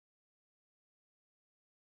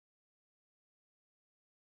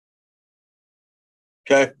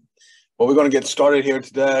Okay, well, we're going to get started here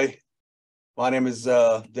today. My name is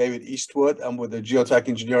David Eastwood. I'm with the Geotech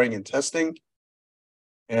Engineering and Testing.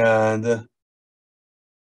 And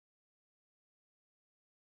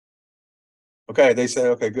okay, they say,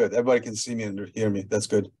 okay, good. Everybody can see me and hear me. That's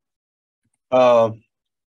good. I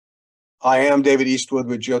am David Eastwood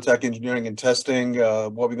with Geotech Engineering and Testing.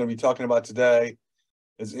 What we're going to be talking about today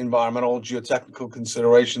is environmental geotechnical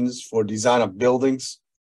considerations for design of buildings.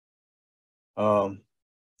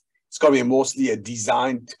 It's going to be mostly a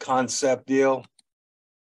design concept deal.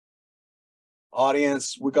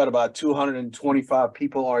 Audience, we got about 225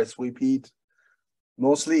 people RSVP'd,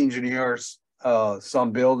 mostly engineers,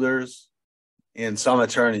 some builders, and some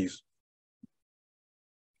attorneys.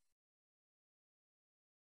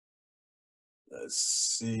 Let's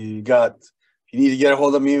see, if you need to get a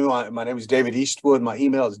hold of me, my name is David Eastwood. My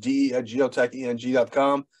email is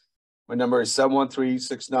de@geotecheng.com. My number is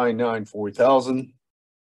 713-699-4000.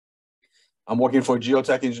 I'm working for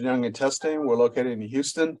Geotech Engineering and Testing. We're located in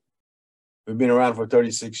Houston. We've been around for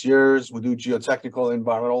 36 years. We do geotechnical,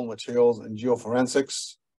 environmental materials, and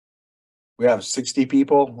geoforensics. We have 60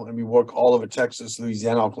 people, and we work all over Texas,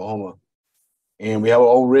 Louisiana, Oklahoma. And we have our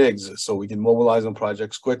own rigs, so we can mobilize on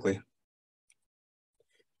projects quickly.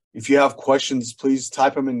 If you have questions, please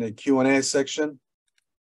type them in the Q&A section.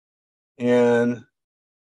 And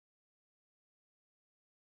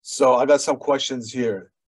so I got some questions here.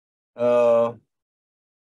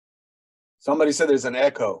 Somebody said there's an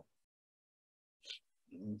echo.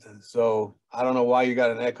 So I don't know why you got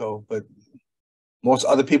an echo, but most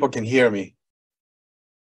other people can hear me.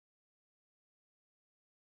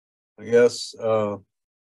 I guess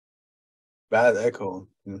bad echo.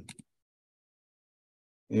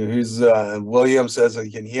 Here's William says he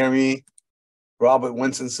can hear me. Robert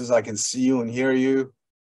Winston says I can see you and hear you.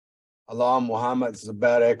 Alam Muhammad is a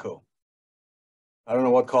bad echo. I don't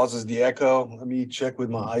know what causes the echo. Let me check with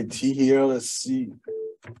my IT here. Let's see.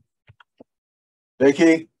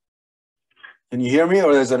 Vicky, can you hear me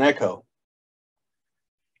or there's an echo?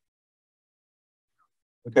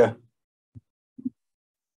 Okay.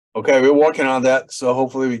 Okay, we're working on that, so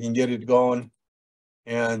hopefully we can get it going.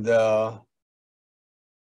 And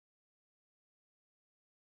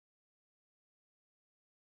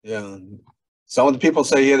yeah, some of the people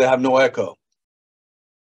say here they have no echo.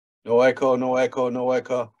 No echo, no echo, no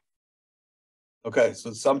echo. Okay,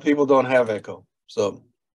 so some people don't have echo. So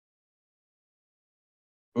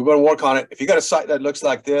we're going to work on it. If you got a site that looks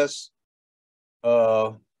like this,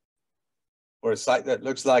 or a site that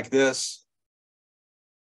looks like this,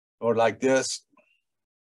 or like this,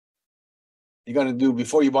 you're going to do,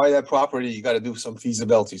 before you buy that property, you got to do some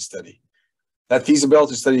feasibility study. That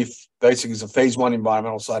feasibility study basically is a phase 1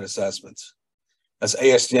 environmental site assessment. That's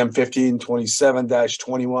ASTM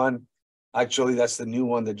 1527-21. Actually, that's the new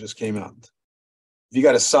one that just came out. If you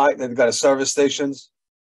got a site that got a service stations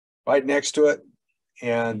right next to it,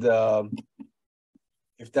 and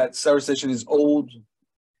if that service station is old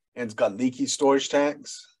and it's got leaky storage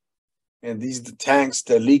tanks, and these tanks,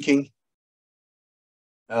 they're leaking,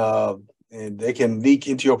 and they can leak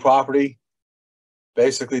into your property,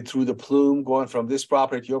 basically through the plume going from this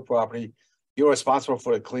property to your property, you're responsible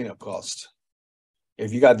for the cleanup cost.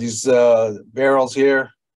 If you got these barrels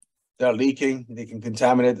here, they're leaking, they can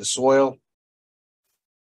contaminate the soil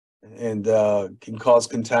and can cause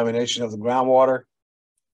contamination of the groundwater.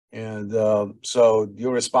 And so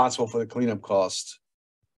you're responsible for the cleanup cost.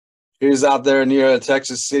 Here's out there near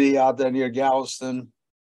Texas City, out there near Galveston.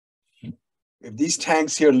 If these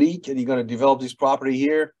tanks here leak and you're going to develop this property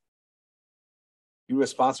here, you're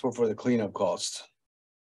responsible for the cleanup cost.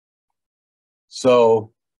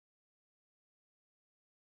 So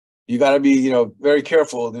you got to be, very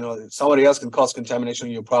careful. Somebody else can cause contamination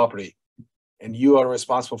on your property, and you are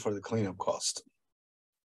responsible for the cleanup cost.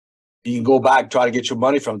 You can go back, try to get your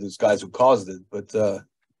money from these guys who caused it, but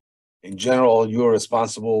in general, you are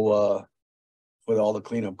responsible for all the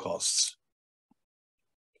cleanup costs.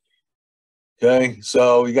 Okay,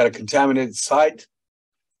 so you got a contaminated site.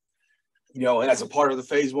 As a part of the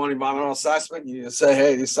phase 1 environmental assessment, you say,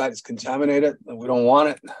 hey, this site is contaminated and we don't want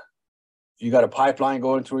it. You got a pipeline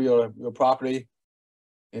going through your property,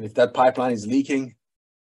 and if that pipeline is leaking,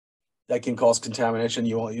 that can cause contamination.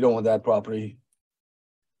 You don't want that property.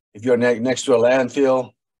 If you're next to a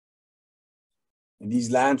landfill, and these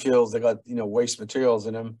landfills, they got waste materials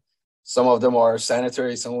in them. Some of them are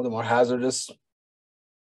sanitary, some of them are hazardous.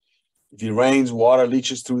 If it rains, water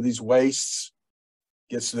leaches through these wastes,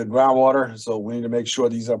 gets to the groundwater. So we need to make sure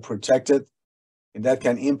these are protected, and that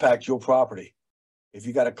can impact your property. If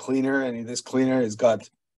you got a cleaner and this cleaner has got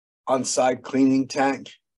on-site cleaning tank,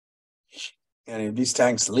 And if these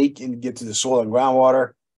tanks leak and get to the soil and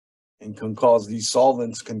groundwater, and can cause these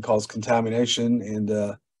solvents can cause contamination, and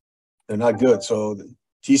they're not good. So the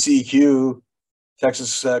TCEQ,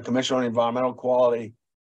 Texas Commission on Environmental Quality,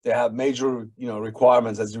 they have major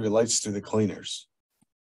requirements as it relates to the cleaners.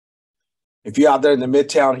 If you're out there in the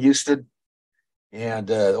Midtown Houston and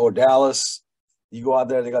or Dallas, you go out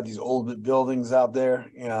there, they got these old buildings out there,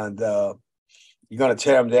 and you're going to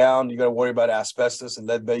tear them down. You got to worry about asbestos and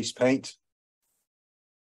lead-based paint.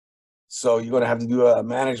 So you're going to have to do a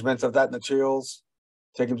management of that materials,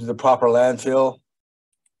 take them to the proper landfill.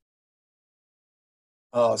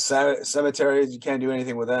 Cemeteries, you can't do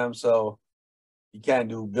anything with them, so you can't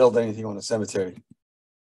build anything on a cemetery.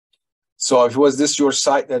 So if was this your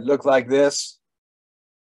site that looked like this,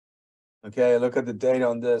 okay, look at the date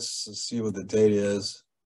on this. Let's see what the date is.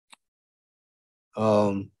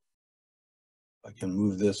 I can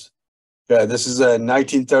move this. Yeah, this is a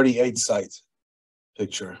 1938 site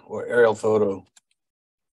picture or aerial photo.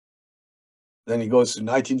 Then he goes to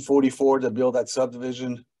 1944 to build that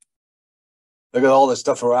subdivision. Look at all the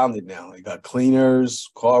stuff around it now. You got cleaners,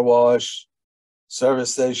 car wash,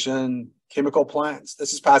 service station, chemical plants.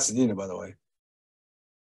 This is Pasadena, by the way.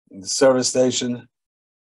 And the service station.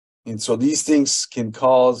 And so these things can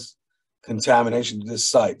cause contamination to this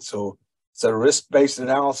site. So it's a risk-based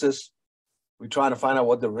analysis. We're trying to find out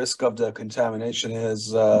what the risk of the contamination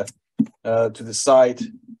is to the site.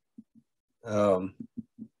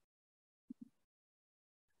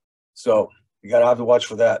 So you gotta have to watch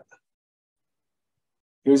for that.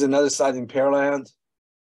 Here's another site in Pearland.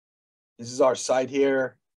 This is our site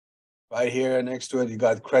here. Right here next to it, you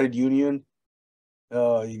got Credit Union.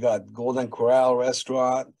 You got Golden Corral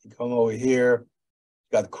Restaurant. You come over here.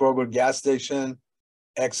 You got Kroger gas station,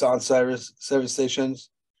 Exxon service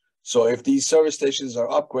stations. So if these service stations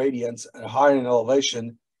are up gradients and higher in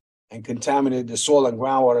elevation and contaminate the soil and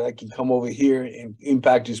groundwater, that can come over here and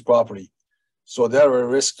impact this property. So they're a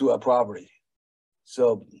risk to our property.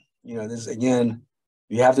 So, this again,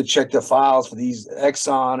 you have to check the files for these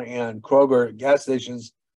Exxon and Kroger gas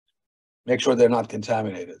stations. Make sure they're not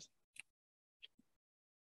contaminated.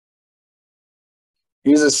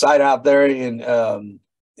 Here's a site out there in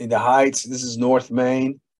the Heights. This is North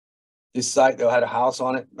Main. This site, they had a house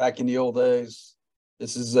on it back in the old days.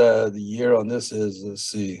 This is the year on this is, let's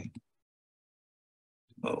see.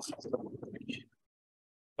 Oh, if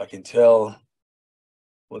I can tell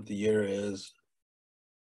what the year is.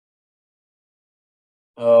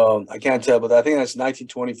 I can't tell, but I think that's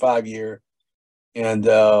 1925 year. And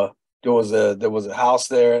there was a house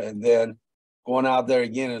there, and then going out there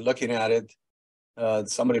again and looking at it,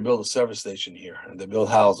 somebody built a service station here, and they built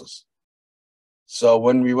houses. So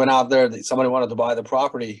when we went out there, somebody wanted to buy the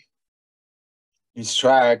property, this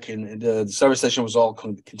track, and the service station was all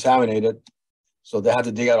contaminated. So they had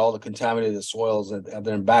to dig out all the contaminated soils and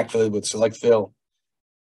then backfill it with select fill.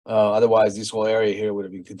 Otherwise, this whole area here would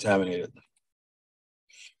have been contaminated.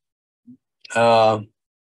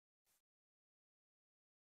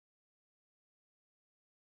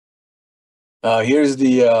 Here's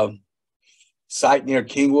the site near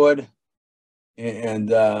Kingwood, and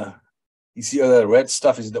you see all the red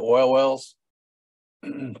stuff is the oil wells.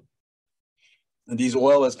 And these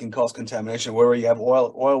oil wells can cause contamination. Wherever you have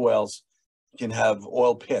oil wells, you can have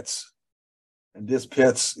oil pits, and this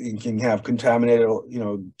pits can have contaminated,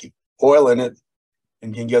 oil in it,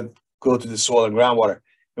 and can go to the soil and groundwater.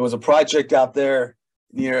 There was a project out there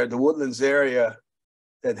near the Woodlands area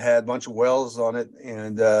that had a bunch of wells on it,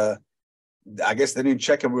 and I guess they didn't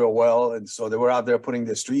check them real well, and so they were out there putting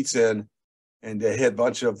the streets in, and they hit a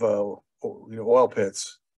bunch of oil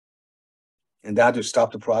pits, and they had to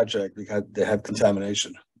stop the project because they had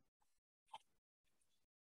contamination.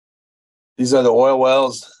 These are the oil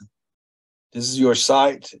wells. This is your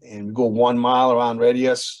site, and we go 1 mile around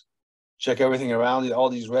radius. Check everything around it. All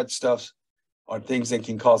these red stuffs are things that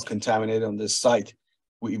can cause contamination on this site.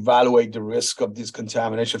 We evaluate the risk of this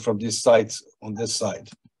contamination from these sites on this site.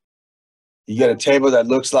 You get a table that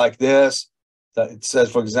looks like this. That it says,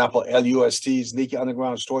 for example, LUSTs, leaky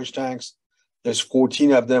underground storage tanks. There's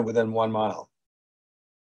 14 of them within 1 mile.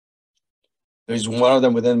 There's one of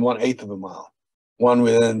them within 1/8 of a mile. One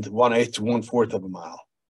within 1/8 to 1/4 of a mile.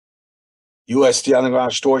 UST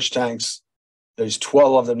underground storage tanks, there's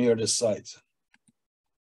 12 of them near this site.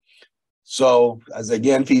 So, as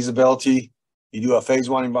again, feasibility, you do a phase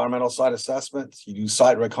 1 environmental site assessment, you do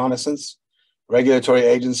site reconnaissance, regulatory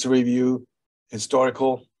agency review,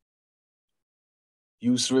 historical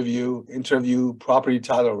use review, interview, property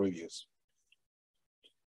title reviews.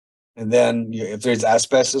 And then if there's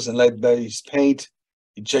asbestos and lead-based paint,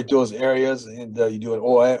 you check those areas, and you do an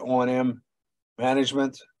O&M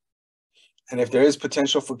management. And if there is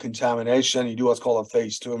potential for contamination, you do what's called a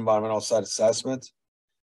phase 2 environmental site assessment.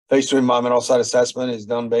 Phase 2 environmental site assessment is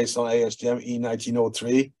done based on ASTM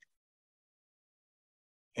E1903.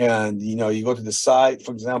 And, you go to the site,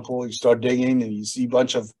 for example, you start digging and you see a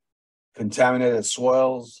bunch of contaminated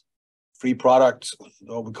soils, free product,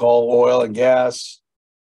 what we call oil and gas.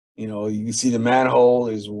 You can see the manhole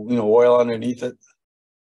is, oil underneath it.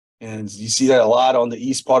 And you see that a lot on the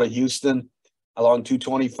east part of Houston, along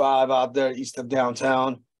 225 out there, east of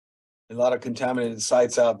downtown. A lot of contaminated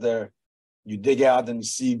sites out there. You dig out and you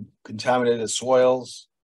see contaminated soils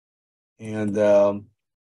and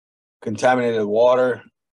contaminated water,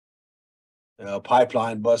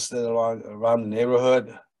 pipeline busted around the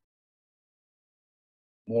neighborhood,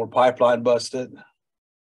 more pipeline busted,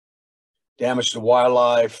 damage to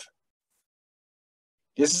wildlife.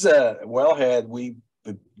 This is a wellhead we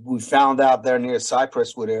found out there near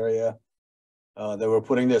Cypresswood area. They were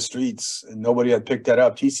putting their streets and nobody had picked that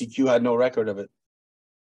up. TCQ had no record of it.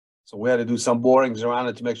 So we had to do some borings around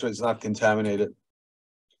it to make sure it's not contaminated.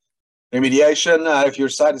 Remediation, if your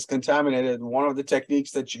site is contaminated, one of the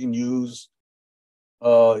techniques that you can use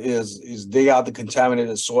is dig out the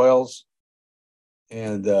contaminated soils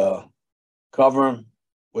and cover them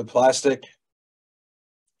with plastic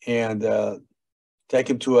and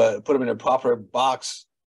put them in a proper box,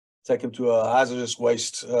 take them to a hazardous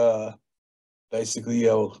waste, basically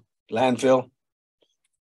a landfill,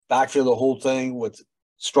 backfill the whole thing with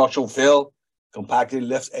structural fill, compacted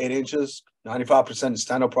lift 8 inches, 95%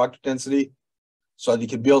 standard product density, so that you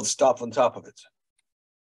can build stuff on top of it.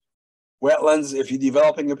 Wetlands, if you're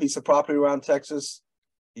developing a piece of property around Texas,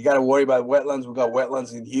 you got to worry about wetlands. We've got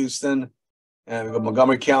wetlands in Houston, and we've got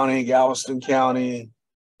Montgomery County, Galveston County,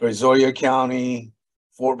 Brazoria County,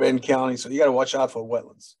 Fort Bend County, so you got to watch out for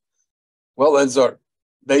wetlands. Wetlands are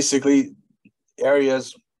basically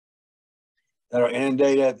areas that are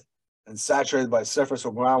inundated and saturated by surface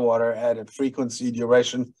or groundwater at a frequency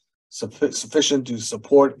duration sufficient to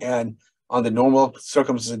support and under normal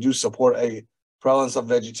circumstances do support a prevalence of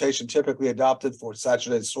vegetation typically adopted for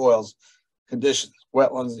saturated soils conditions.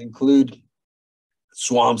 Wetlands include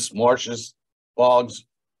swamps, marshes, bogs,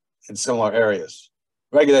 and similar areas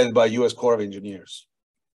regulated by U.S. Corps of Engineers.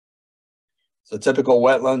 So typical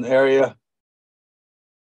wetland area,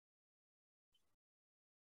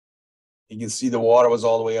 you can see the water was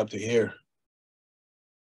all the way up to here.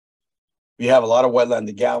 We have a lot of wetland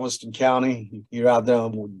in Galveston County. You're out there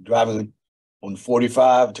driving on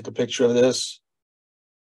 45. Took a picture of this.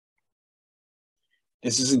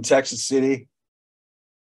 This is in Texas City.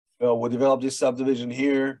 We developed this subdivision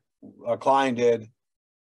here. Our client did.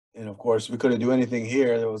 And of course, we couldn't do anything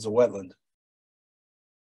here. There was a wetland.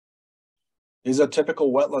 These are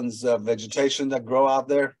typical wetlands vegetation that grow out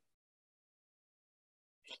there.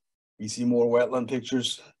 You see more wetland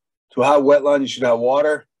pictures. To have wetland, you should have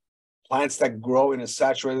water, plants that grow in a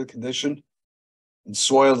saturated condition, and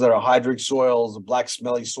soils that are hydric soils, black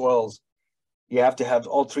smelly soils. You have to have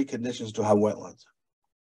all three conditions to have wetlands.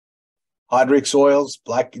 Hydric soils,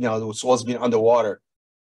 black, the soils being underwater.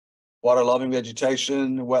 Water-loving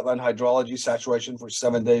vegetation, wetland hydrology, saturation for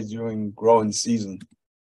 7 days during growing season.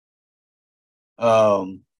 How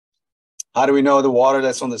do we know the water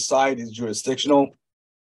that's on the site is jurisdictional?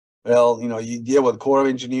 Well, you deal with Corps of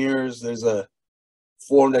Engineers. There's a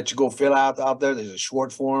form that you go fill out there. There's a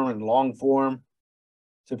short form and long form.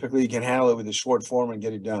 Typically, you can handle it with the short form and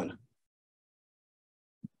get it done.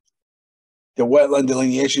 The wetland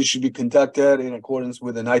delineation should be conducted in accordance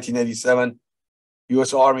with the 1987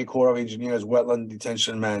 U.S. Army Corps of Engineers Wetland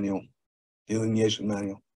Detention Manual, Delineation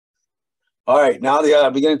Manual. All right, now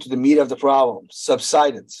beginning to the meat of the problem,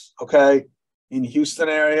 subsidence, okay? In Houston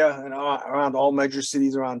area and around all major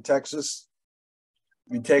cities around Texas,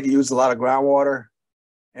 you use a lot of groundwater.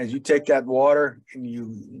 As you take that water and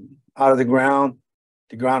you out of the ground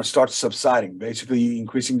starts subsiding. Basically, you're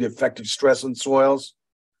increasing the effective stress on soils,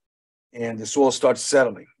 and the soil starts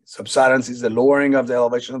settling. Subsidence is the lowering of the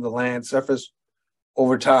elevation of the land surface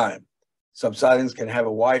over time. Subsidence can have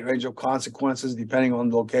a wide range of consequences depending on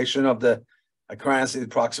the location of the occurrence in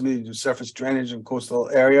proximity to surface drainage in coastal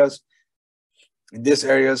areas. In these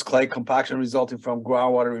areas, clay compaction resulting from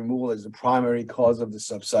groundwater removal is the primary cause of the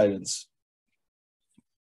subsidence.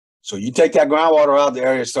 So you take that groundwater out, the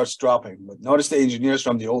area starts dropping. But notice the engineers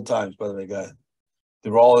from the old times, by the way, guys. They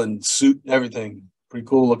were all in suit and everything. Pretty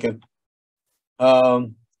cool looking.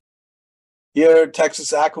 Here,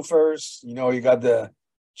 Texas aquifers. You got the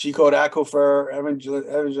Chicote Aquifer,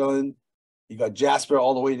 Evangeline. You got Jasper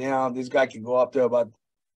all the way down. This guy can go up to about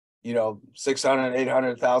 600,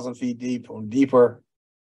 800,000 feet deep or deeper.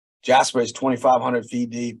 Jasper is 2,500 feet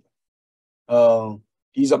deep.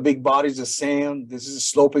 These are big bodies of sand. This is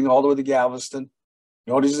sloping all the way to Galveston.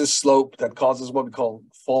 Notice this slope that causes what we call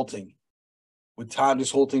faulting. With time,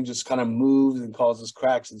 this whole thing just kind of moves and causes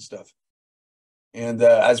cracks and stuff. And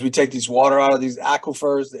as we take this water out of these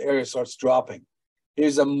aquifers, the area starts dropping.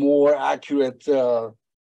 Here's a more accurate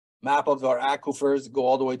map of our aquifers that go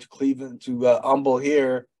all the way to Cleveland, to Humble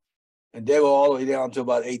here. And they go all the way down to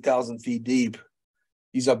about 8,000 feet deep.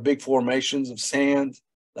 These are big formations of sand,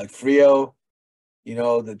 like Frio. You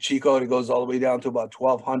know, the Chico, it goes all the way down to about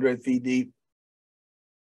 1,200 feet deep.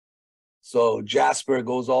 So Jasper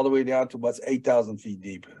goes all the way down to about 8,000 feet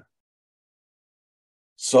deep.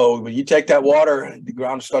 So when you take that water, the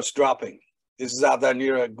ground starts dropping. This is out there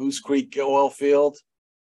near a Goose Creek oil field.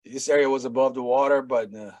 This area was above the water,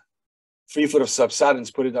 but 3 foot of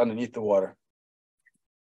subsidence put it underneath the water.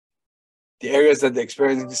 The areas that they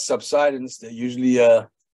experience this subsidence, they usually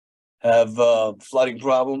have flooding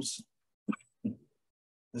problems.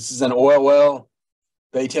 This is an oil well,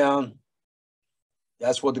 Baytown.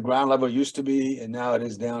 That's what the ground level used to be, and now it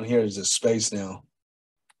is down here. There's a space now.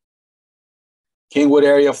 Kingwood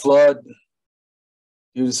area flood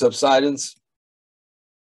due to subsidence.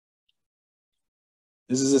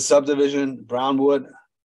 This is a subdivision, Brownwood,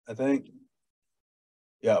 I think.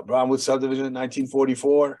 Yeah, Brownwood subdivision,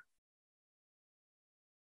 1944,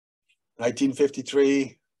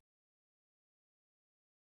 1953,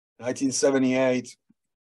 1978.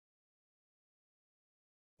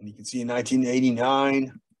 And you can see in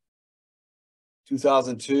 1989,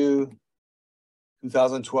 2002,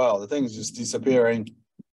 2012. The thing is just disappearing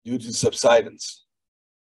due to subsidence.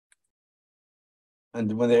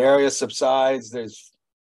 And when the area subsides, there's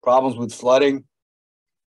problems with flooding.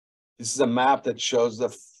 This is a map that shows the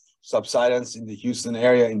subsidence in the Houston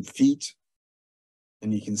area in feet.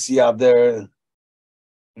 And you can see out there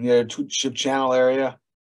in the Two Ship Channel area,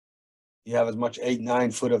 you have as much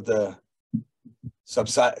 8-9 foot of the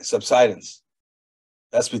subsidence.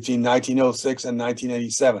 That's between 1906 and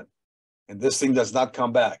 1987. And this thing does not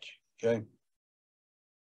come back, okay?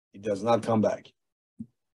 It does not come back.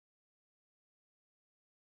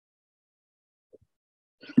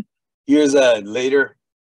 Here's a later,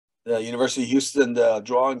 the University of Houston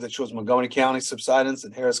drawings that shows Montgomery County subsidence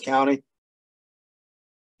and Harris County.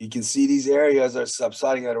 You can see these areas are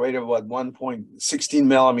subsiding at a rate of about 1.16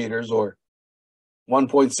 millimeters or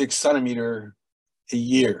 1.6 centimeter a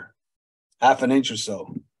year, half an inch or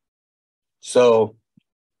so. So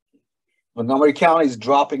Montgomery County is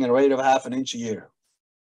dropping at a rate of half an inch a year.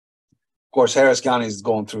 Of course, Harris County is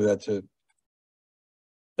going through that too.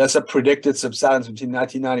 That's a predicted subsidence between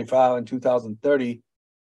 1995 and 2030.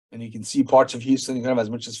 And you can see parts of Houston, you're going to have as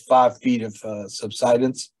much as 5 feet of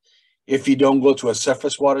subsidence if you don't go to a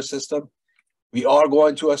surface water system. We are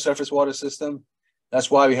going to a surface water system. That's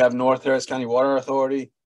why we have North Harris County Water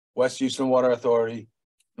Authority, West Houston Water Authority,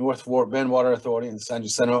 North Fort Bend Water Authority, and San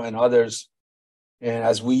Jacinto and others. And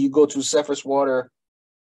as we go to surface water,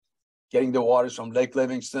 getting the waters from Lake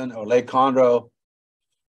Livingston or Lake Conroe,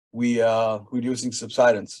 we are reducing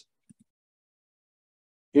subsidence.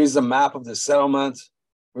 Here's a map of the settlement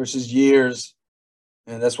versus years.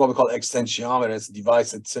 And that's what we call extensiometer. It's a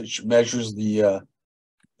device that measures the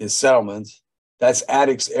settlement. That's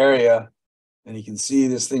Addicts area. And you can see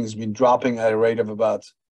this thing has been dropping at a rate of about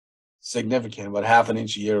half an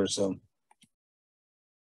inch a year or so.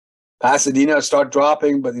 Pasadena start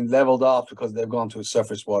dropping, but then leveled off because they've gone to a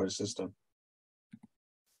surface water system.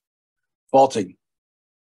 Faulting.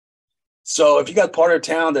 So if you got part of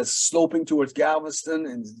town that's sloping towards Galveston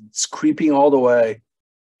and it's creeping all the way,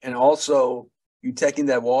 and also you taking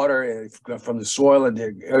that water from the soil and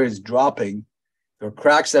the area is dropping, there are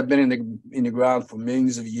cracks that have been in the ground for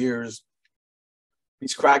millions of years.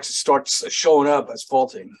 These cracks start showing up as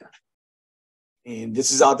faulting. And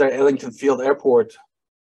this is out there at Ellington Field Airport.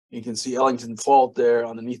 You can see Ellington Fault there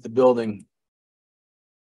underneath the building.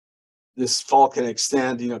 This fault can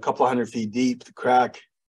extend, a couple of 100 feet deep, the crack.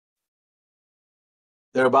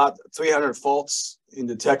 There are about 300 faults in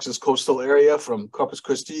the Texas coastal area from Corpus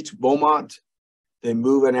Christi to Beaumont. They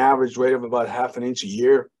move an average rate of about half an inch a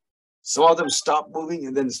year. Some of them stop moving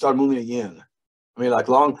and then start moving again. I mean, like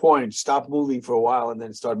Long Point, stop moving for a while and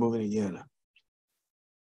then start moving again.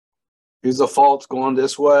 Here's a fault going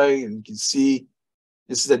this way, and you can see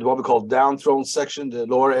this is what we call down-thrown section, the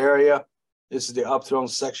lower area. This is the up-thrown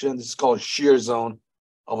section. This is called a shear zone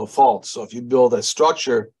of a fault. So if you build a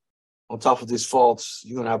structure on top of these faults,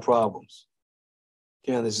 you're going to have problems.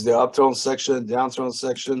 Again, this is the up-thrown section, down-thrown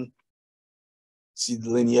section. See the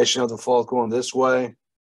delineation of the fault going this way.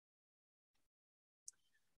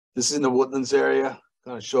 This is in the Woodlands area,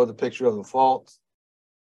 going to show the picture of the fault.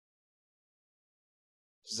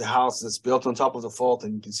 This is a house that's built on top of the fault,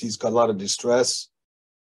 and you can see it's got a lot of distress.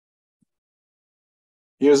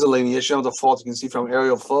 Here's the lineation of the fault. You can see from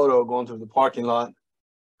aerial photo going through the parking lot,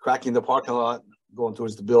 cracking the parking lot, going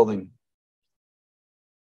towards the building.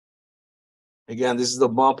 Again, this is the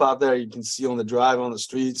bump out there you can see on the drive on the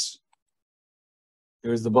streets.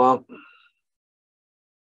 Here's the bump.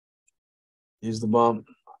 Here's the bump.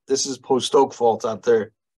 This is post-oak fault out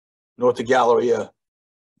there, north of Galleria.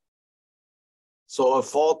 So a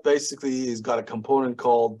fault basically has got a component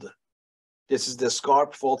called, this is the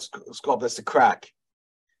scarp fault scarp, that's the crack.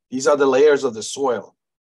 These are the layers of the soil.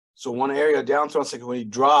 So one area downthrown section, when it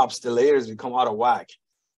drops, the layers become out of whack.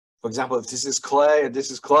 For example, if this is clay and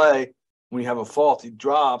this is clay, when you have a fault, it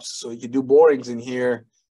drops. So you can do borings in here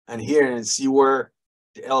and see where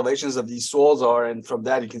the elevations of these soils are. And from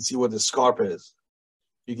that, you can see where the scarp is.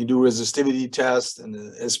 You can do resistivity tests and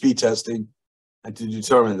the SP testing and to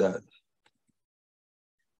determine that.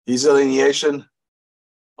 These are delineation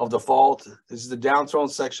of the fault. This is the downthrown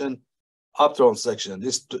section, upthrown section.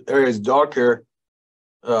 This area is darker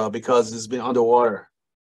because it's been underwater.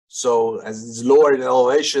 So as it's lower in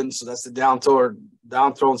elevation, so that's the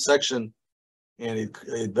downthrown section, and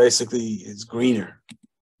it basically is greener.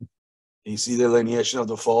 You see the delineation of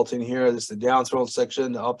the fault in here. This is the downthrown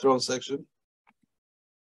section, the upthrown section.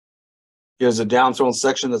 Here's a downthrown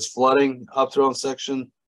section that's flooding, upthrown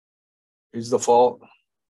section. Here's the fault.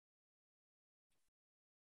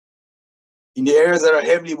 In the areas that are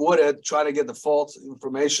heavily wooded, try to get the fault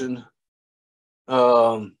information. We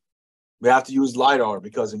have to use LiDAR,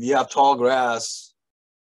 because if you have tall grass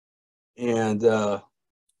and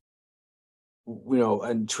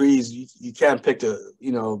and trees, you can't pick the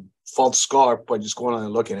fault scarp by just going on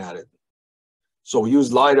and looking at it. So we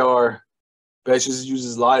use LiDAR. Basically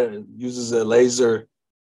uses a laser,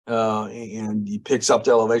 and he picks up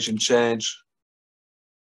the elevation change,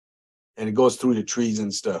 and it goes through the trees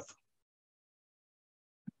and stuff.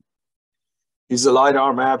 Here's a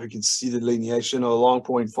LiDAR map. You can see the delineation of the Long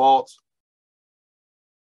Point Fault.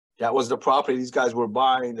 That was the property these guys were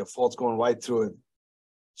buying. The fault's going right through it.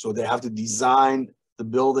 So they have to design the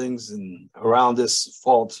buildings and around this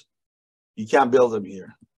fault. You can't build them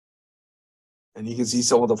here. And you can see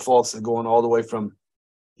some of the faults that are going all the way from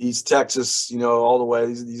East Texas, all the way.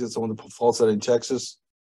 These are some of the faults that are in Texas.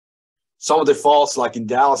 Some of the faults, like in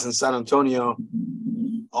Dallas and San Antonio,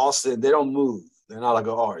 Austin, they don't move. They're not like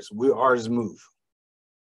ours. Ours move.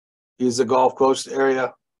 Here's the Gulf Coast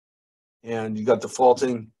area, and you got the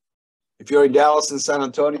faulting. If you're in Dallas and San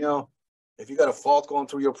Antonio, if you got a fault going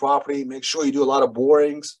through your property, make sure you do a lot of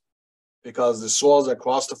borings, because the soils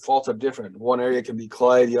across the fault are different. One area can be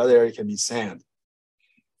clay, the other area can be sand.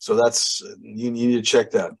 So you need to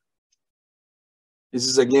check that. This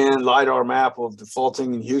is again LiDAR map of the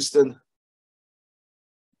faulting in Houston.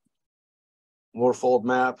 More fault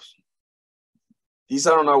maps. These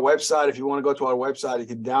are on our website. If you want to go to our website, you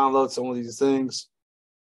can download some of these things.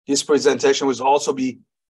 This presentation will also be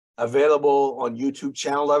available on YouTube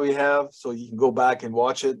channel that we have, so you can go back and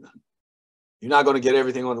watch it. You're not going to get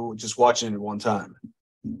everything on just watching it at one time.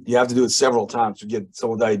 You have to do it several times to get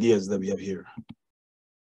some of the ideas that we have here.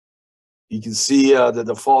 You can see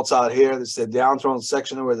the faults out here. This is the downthrown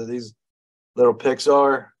section where these little picks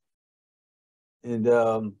are. And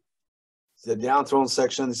the downthrown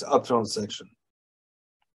section, this upthrown section.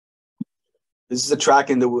 This is a track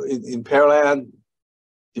in Pearland.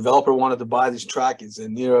 Developer wanted to buy this track. It's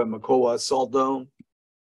near Macoa Salt Dome.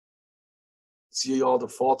 See all the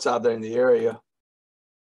faults out there in the area.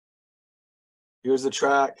 Here's the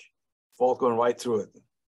track, fault going right through it.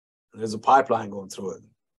 There's a pipeline going through it.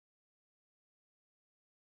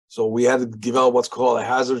 So we had to develop what's called a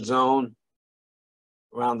hazard zone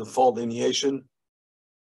around the fault delineation.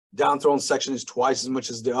 Downthrown section is twice as much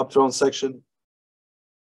as the upthrown section.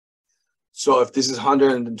 So if this is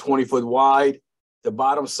 120 foot wide, the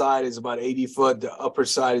bottom side is about 80 foot. The upper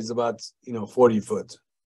side is about 40 foot.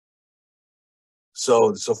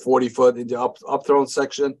 So 40 foot in the upthrown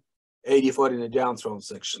section, 80 foot in the downthrown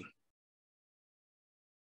section.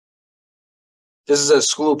 This is a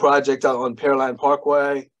school project out on Pearland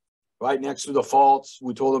Parkway, right next to the faults.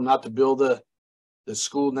 We told them not to build the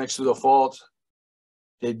school next to the fault.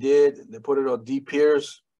 They did. They put it on deep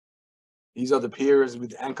piers. These are the piers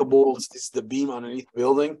with anchor bolts. This is the beam underneath the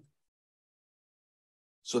building.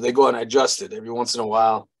 So they go and adjust it every once in a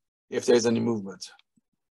while if there's any movement.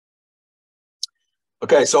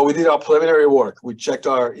 Okay, so we did our preliminary work. We checked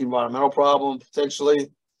our environmental problem potentially.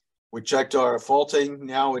 We checked our faulting.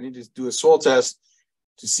 Now we need to do a soil test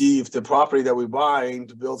to see if the property that we're buying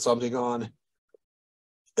to build something on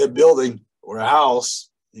a building or a house,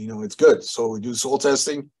 it's good. So we do soil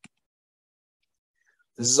testing.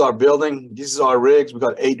 This is our building. This is our rigs. We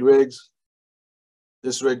got 8 rigs.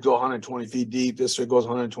 This rig goes 120 feet deep. This rig goes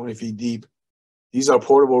 120 feet deep. These are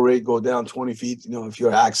portable rig, go down 20 feet, if you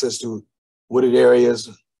have access to wooded areas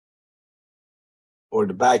or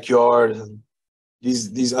the backyard.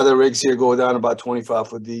 These other rigs here go down about 25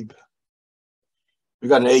 foot deep. We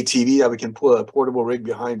got an ATV that we can put a portable rig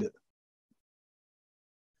behind it.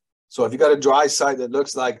 So if you got a dry site that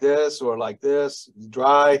looks like this or like this,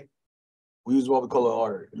 dry, we use what we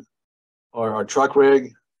call our truck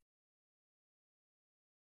rig.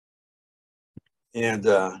 And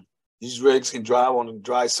these rigs can drive on a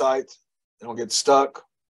dry site. They don't get stuck.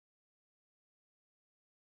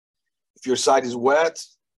 If your site is wet,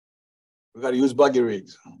 we got to use buggy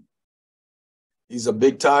rigs. These are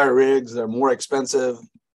big tire rigs. They're more expensive.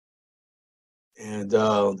 And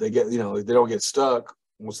they don't get stuck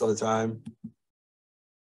most of the time.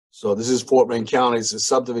 So this is Fort Wayne County. It's a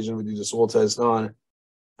subdivision we do the soil test on.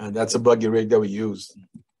 And that's a buggy rig that we use.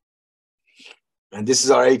 And this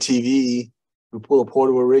is our ATV. We pull a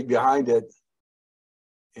portable rig behind it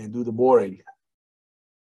and do the boring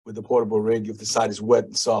with the portable rig if the site is wet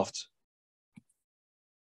and soft.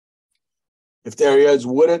 If the area is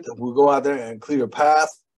wooded, we'll go out there and clear a path.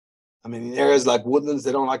 I mean, in areas like woodlands,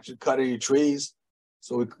 they don't like to cut any trees.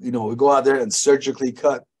 So we go out there and surgically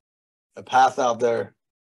cut a path out there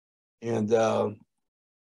and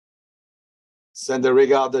send the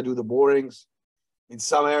rig out there, do the borings. In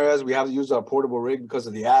some areas, we have to use our portable rig because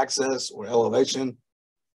of the access or elevation.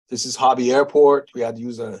 This is Hobby Airport. We had to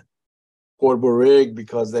use a portable rig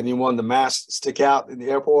because then you want the mast to stick out in the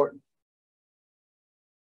airport.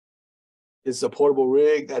 It's a portable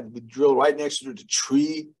rig that we drill right next to the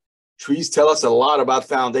tree. Trees tell us a lot about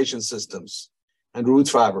foundation systems and root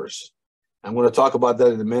fibers. I'm going to talk about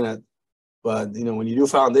that in a minute. But, when you do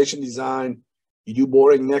foundation design, you do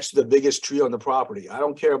boring next to the biggest tree on the property. I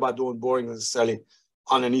don't care about doing boring necessarily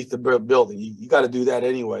underneath the building. You got to do that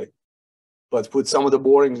anyway. But put some of the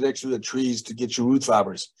borings next to the trees to get your root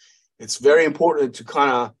fibers. It's very important to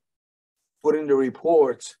kind of put in the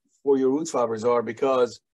report where your root fibers are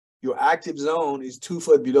because your active zone is 2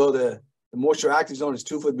 foot below the moisture active zone is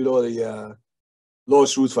 2 foot below the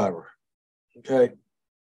lowest root fiber. Okay.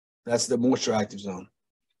 That's the moisture active zone.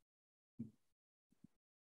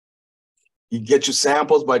 You get your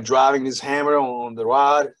samples by driving this hammer on the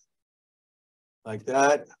rod like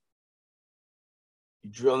that. You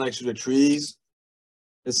drill next to the trees.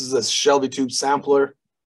 This is a Shelby tube sampler.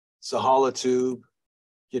 It's a hollow tube.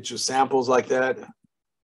 Get your samples like that.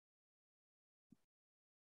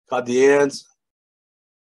 Cut the ends.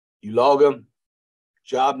 You log them.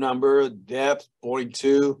 Job number, depth,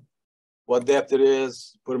 42, what depth it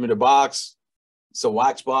is. Put them in a box. It's a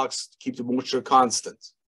wax box to keep the moisture constant.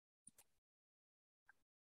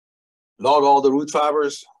 Log all the root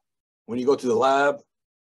fibers. When you go to the lab,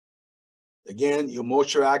 again, your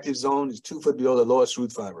moisture active zone is 2 foot below the lowest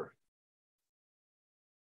root fiber.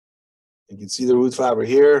 You can see the root fiber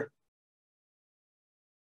here.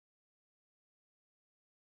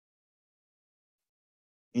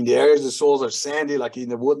 In the areas the soils are sandy, like in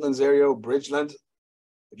the woodlands area, Bridgeland,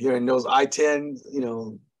 if you're in those I-10,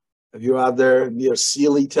 if you're out there near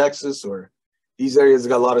Sealy, Texas, or these areas that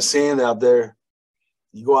got a lot of sand out there,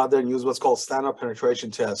 you go out there and use what's called stand-up penetration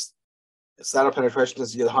test. A stand-up penetration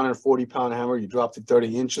test, you get a 140-pound hammer, you drop to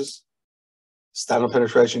 30 inches. Stand-up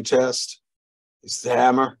penetration test, it's the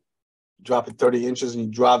hammer. You drop it 30 inches and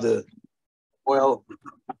you drive the oil,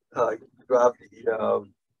 all right,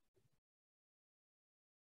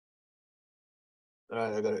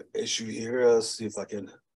 I got an issue here. Let's see if I can.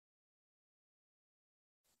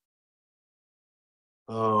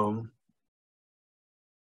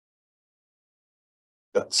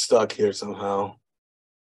 Got stuck here somehow.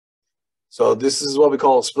 So this is what we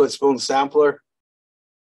call a split spoon sampler.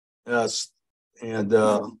 This is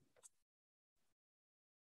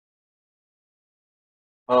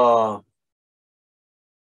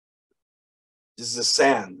a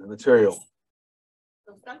sand, the material.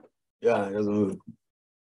 Yeah, it doesn't move.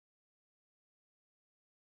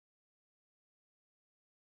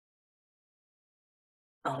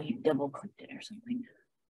 Oh, you double clicked it or something.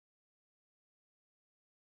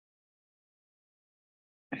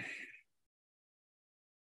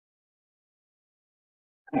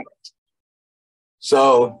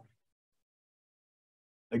 So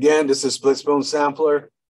again, this is a split spoon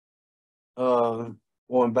sampler. Going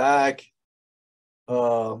back,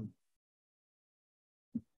 that's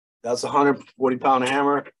a 140-pound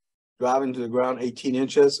hammer driving to the ground 18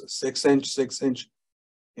 inches, 6 inch, 6 inch,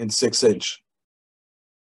 and 6 inch.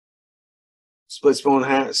 split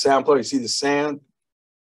spoon sampler, you see the sand.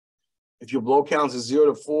 If your blow counts is 0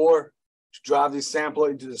 to 4, to drive this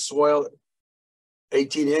sampler into the soil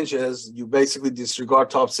 18 inches, you basically disregard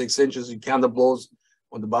top 6 inches. You count the blows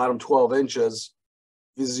on the bottom 12 inches.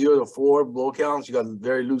 If it's 0 to 4 blow counts, you got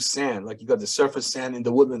very loose sand, like you got the surface sand in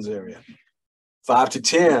the woodlands area. 5 to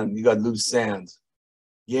 10, you got loose sand.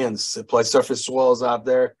 Again, supply surface soils out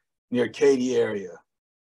there near Katy area.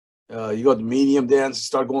 You go to medium dense,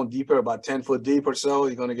 start going deeper, about 10 foot deep or so,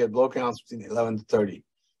 you're going to get blow counts between 11 to 30.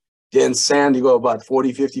 Dense sand, you go about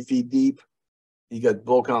 40, 50 feet deep, you get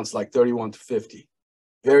blow counts like 31 to 50.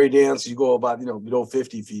 Very dense, you go about, below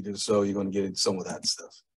 50 feet or so, you're going to get into some of that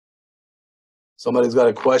stuff. Somebody's got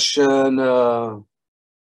a question.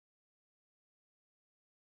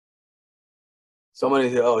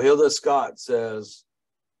 Hilda Scott says,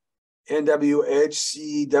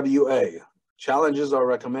 NWHCWA. Challenges are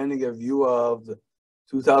recommending a view of the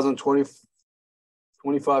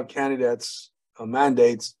 2025 candidates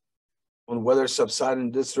mandates on whether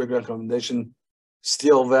subsidence district recommendation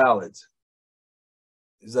still valid.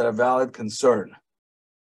 Is that a valid concern?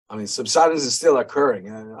 I mean, subsidence is still occurring.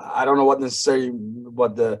 And I don't know what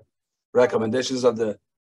the recommendations of the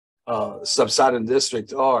subsidence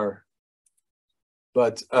district are,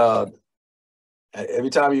 but every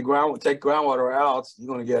time you take groundwater out, you're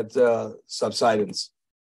going to get subsidence,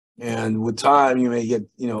 and with time you may get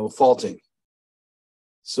faulting.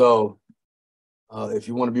 So if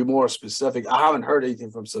you want to be more specific, I haven't heard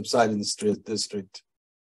anything from subsidence district,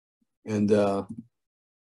 and you're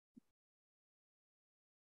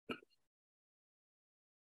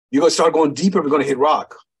going to start going deeper. We're going to hit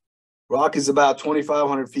rock. Rock is about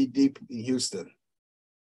 2,500 feet deep in Houston.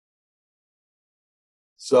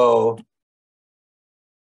 So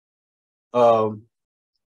you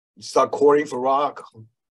start coring for rock.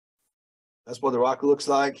 That's what the rock looks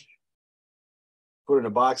like. Put it in a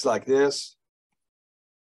box like this.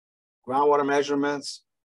 Groundwater measurements.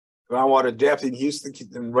 Groundwater depth in Houston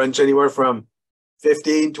can range anywhere from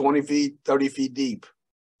 15, 20 feet, 30 feet deep.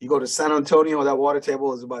 You go to San Antonio, that water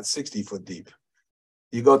table is about 60 foot deep.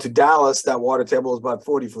 You go to Dallas, that water table is about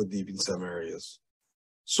 40 foot deep in some areas.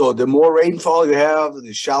 So the more rainfall you have,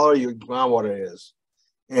 the shallower your groundwater is.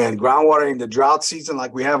 And groundwater in the drought season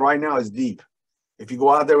like we have right now is deep. If you go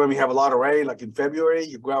out there when we have a lot of rain, like in February,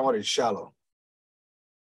 your groundwater is shallow.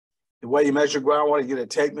 The way you measure groundwater, you get a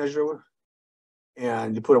tape measure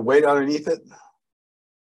and you put a weight underneath it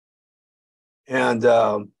and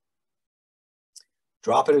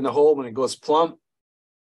drop it in the hole. When it goes plump,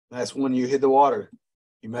 that's when you hit the water.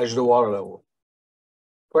 You measure the water level.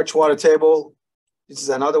 Perch water table. This is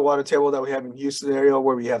another water table that we have in Houston area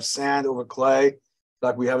where we have sand over clay,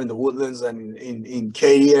 like we have in the woodlands and in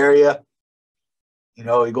Katy area. You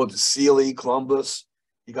go to Sealy, Columbus.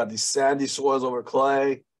 You got these sandy soils over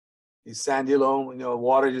clay, these sandy loam.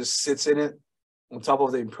 Water just sits in it on top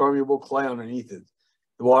of the impermeable clay underneath it.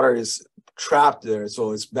 The water is trapped there,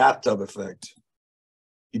 so it's bathtub effect.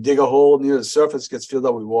 You dig a hole near the surface, gets filled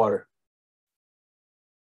up with water.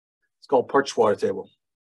 It's called perch water table.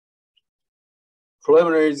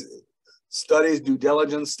 Preliminary studies, due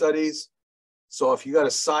diligence studies. So if you got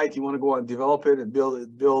a site, you want to go out and develop it and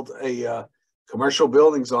build a commercial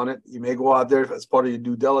buildings on it, you may go out there as part of your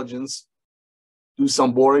due diligence, do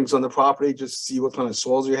some borings on the property, just see what kind of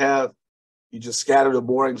soils you have. You just scatter the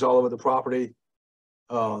borings all over the property.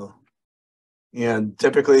 And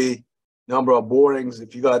typically, number of borings,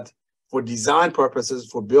 if you got, for design purposes,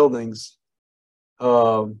 for buildings,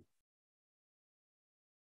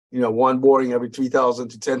 one boring every 3,000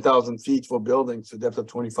 to 10,000 feet for buildings to depth of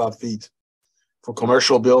 25 feet. For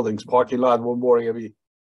commercial buildings, parking lot, one boring every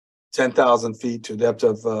 10,000 feet to depth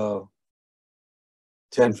of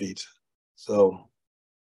 10 feet. So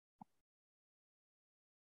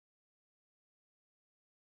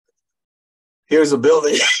here's a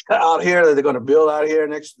building out here that they're going to build out here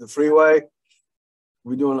next to the freeway.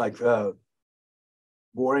 We're doing like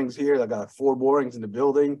borings here. I got 4 borings in the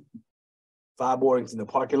building, 5 borings in the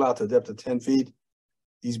parking lot to a depth of 10 feet.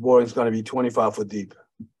 These borings are going to be 25 foot deep.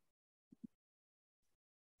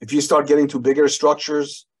 If you start getting to bigger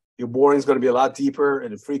structures, your boring is going to be a lot deeper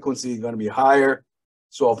and the frequency is going to be higher.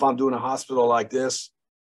 So if I'm doing a hospital like this,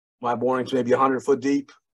 my borings may be 100 foot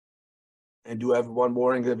deep and do every one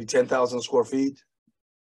boring going to be 10,000 square feet.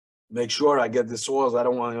 Make sure I get the soils. I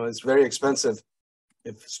don't want to, it's very expensive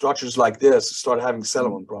if structures like this start having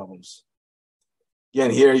settlement problems. Again,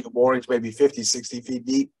 here your borings may be 50, 60 feet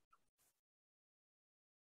deep.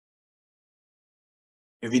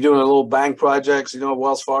 If you're doing a little bank projects,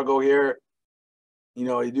 Wells Fargo here,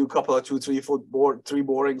 you do a couple of 2, 3 foot 3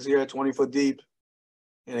 borings here, 20 foot deep.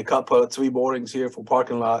 And a couple of 3 borings here for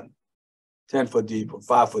parking lot, 10 foot deep or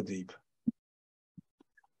 5 foot deep.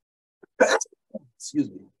 Excuse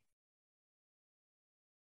me.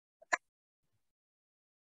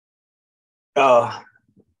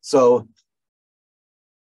 So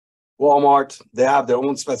Walmart, they have their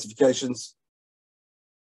own specifications.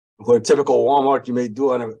 For a typical Walmart, you may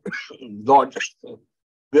do on a large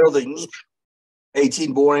building,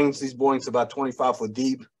 18 borings. These borings are about 25 foot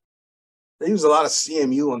deep. They use a lot of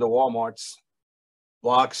CMU on the Walmart's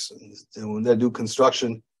blocks. And when they do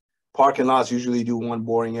construction, parking lots usually do 1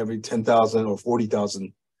 boring every 10,000 or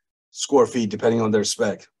 40,000 square feet, depending on their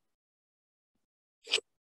spec.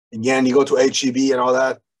 Again, you go to HEB and all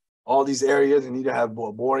that, all these areas, you need to have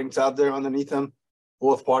borings out there underneath them,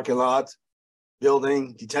 both parking lot,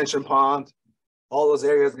 building, detention pond, all those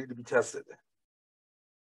areas need to be tested.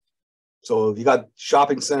 So if you got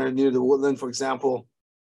shopping center near the Woodland, for example,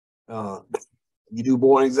 you do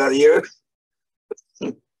borings out here,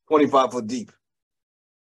 25 foot deep.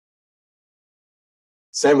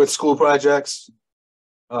 Same with school projects.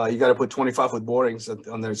 You got to put 25 foot borings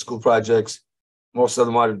on their school projects. Most of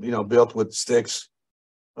them are, built with sticks,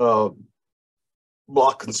 block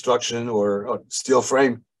construction or steel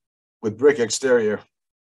frame with brick exterior.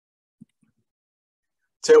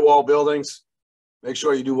 Tilt wall buildings, make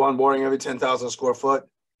sure you do 1 boring every 10,000 square foot.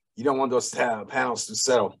 You don't want those panels to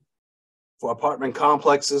settle. For apartment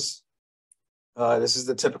complexes, this is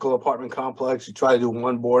the typical apartment complex. You try to do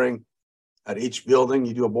 1 boring at each building.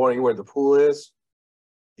 You do a boring where the pool is.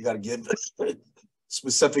 You got to give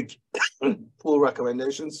specific pool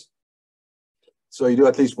recommendations. So you do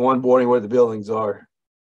at least 1 boring where the buildings are,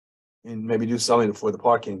 and maybe do something for the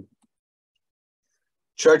parking.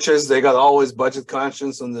 Churches, they got always budget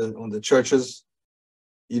conscious on the churches.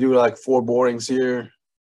 You do like 4 borings here,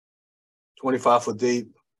 25 foot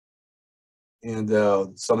deep, and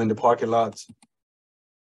some in the parking lots.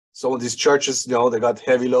 Some of these churches, they got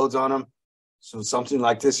heavy loads on them. So something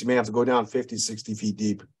like this, you may have to go down 50, 60 feet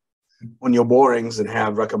deep on your borings and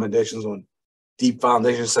have recommendations on deep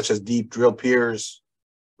foundations, such as deep drill piers,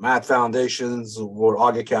 mat foundations, or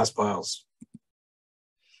auger-cast piles.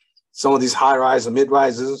 Some of these high-rise or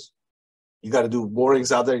mid-rises, you got to do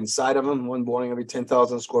borings out there inside of them, 1 boring every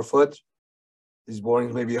 10,000 square foot. These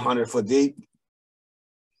borings may be 100 foot deep.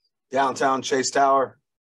 Downtown Chase Tower,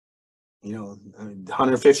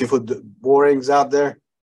 150 foot borings out there.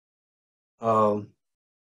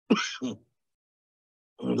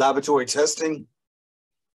 Laboratory testing.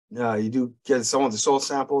 You do get some of the soil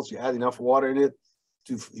samples. You add enough water in it,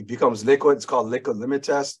 it becomes liquid. It's called liquid limit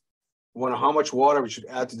test. We wonder how much water we should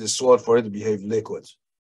add to the soil for it to behave liquid.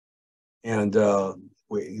 And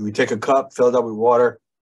we take a cup, fill it up with water,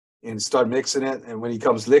 and start mixing it. And when it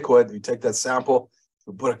becomes liquid, we take that sample,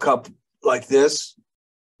 we put a cup like this.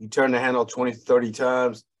 You turn the handle 20, 30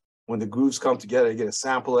 times. When the grooves come together, you get a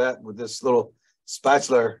sample of that with this little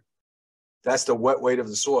spatula. That's the wet weight of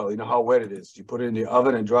the soil. You know how wet it is. You put it in the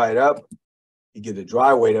oven and dry it up. You get the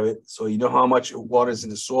dry weight of it. So you know how much water is in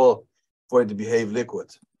the soil for it to behave liquid.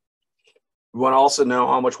 We want to also know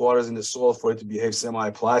how much water is in the soil for it to behave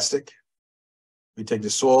semi-plastic. We take the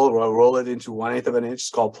soil, roll it into 1/8 of an inch. It's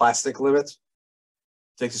called plastic limit.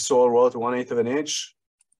 Take the soil, roll it to 1/8 of an inch.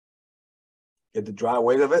 Get the dry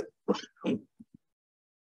weight of it.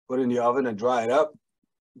 Put it in the oven and dry it up.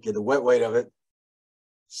 Get the wet weight of it.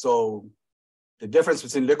 So the difference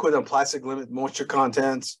between liquid and plastic limit moisture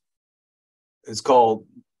contents is called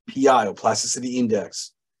PI, or plasticity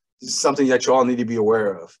index. This is something that you all need to be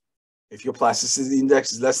aware of. If your plasticity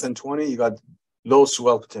index is less than 20, you got low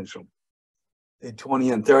swell potential. At 20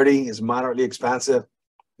 and 30 is moderately expansive.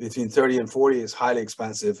 Between 30 and 40 is highly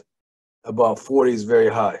expansive. Above 40 is very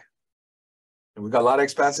high. And we got a lot of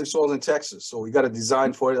expansive soils in Texas, so we got to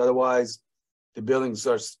design for it. Otherwise, the building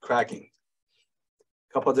starts cracking.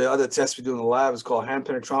 A couple of the other tests we do in the lab is called hand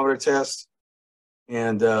penetrometer test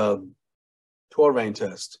and 12-vein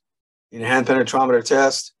test. In a hand penetrometer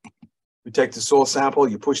test, we take the soil sample,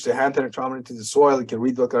 you push the hand penetrometer into the soil, you can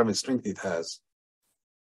read what kind of strength it has.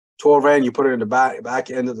 12-vein, you put it in the back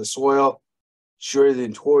end of the soil, sure the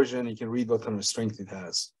torsion, you can read what kind of strength it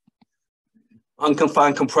has.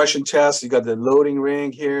 Unconfined compression test, you got the loading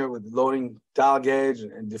ring here with the loading dial gauge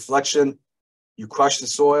and deflection. You crush the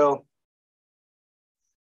soil.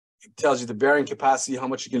 It tells you the bearing capacity, how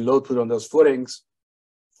much you can load put on those footings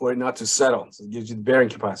for it not to settle. So it gives you the bearing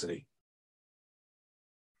capacity.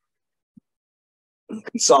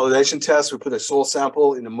 Consolidation test, we put a soil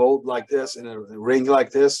sample in a mold like this, in a ring like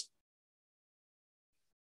this.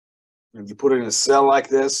 And you put it in a cell like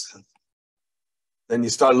this. Then you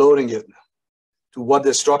start loading it to what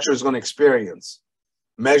the structure is going to experience.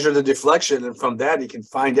 measure the deflection, and from that you can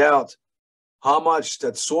find out how much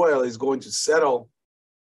that soil is going to settle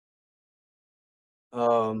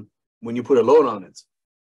when you put a load on it.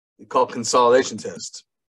 It's called consolidation test.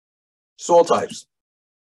 Soil types.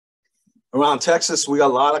 Around Texas, we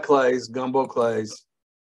got a lot of clays, gumbo clays.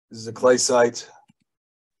 This is a clay site.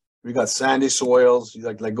 We got sandy soils. You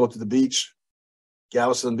like go to the beach,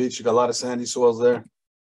 Galveston Beach. You got a lot of sandy soils there.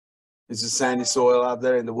 This is sandy soil out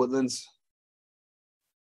there in the woodlands.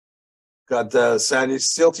 Got sandy,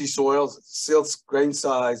 silty soils. Silt's grain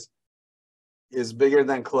size is bigger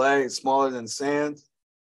than clay, it's smaller than sand,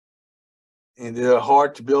 and they're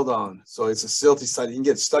hard to build on. So it's a silty site. You can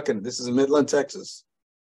get stuck in it. This is in Midland, Texas.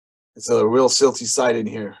 It's a real silty site in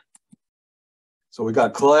here. So we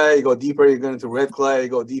got clay. You go deeper, you go into red clay. You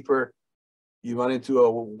go deeper, you run into a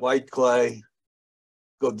white clay.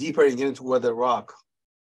 Go deeper, you get into weathered rock.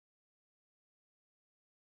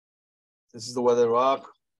 This is the weathered rock.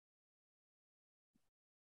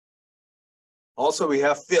 Also, we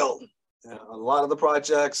have fill. A lot of the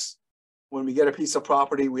projects, when we get a piece of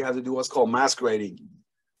property, we have to do what's called mass grading.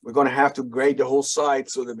 We're going to have to grade the whole site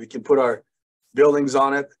so that we can put our buildings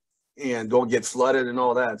on it and don't get flooded and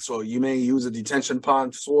all that. So you may use a detention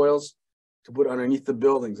pond soils to put underneath the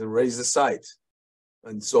buildings and raise the site.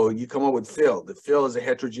 And so you come up with fill. The fill is a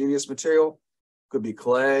heterogeneous material. Could be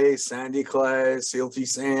clay, sandy clay, silty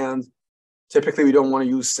sand. Typically, we don't want to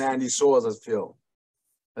use sandy soils as fill.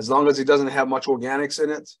 As long as it doesn't have much organics in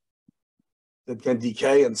it that can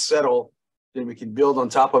decay and settle, then we can build on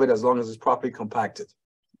top of it as long as it's properly compacted.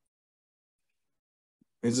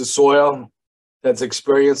 Here's the soil that's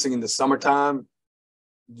experiencing in the summertime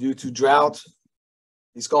due to drought.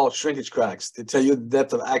 It's called shrinkage cracks. They tell you the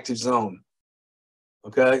depth of active zone.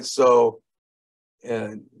 Okay, so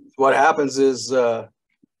what happens is the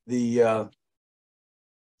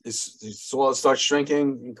soil starts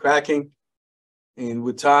shrinking and cracking, and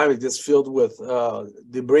with time it gets filled with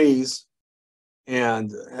debris.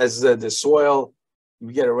 And as the soil,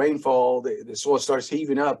 we get a rainfall, the soil starts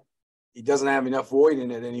heaving up. It doesn't have enough void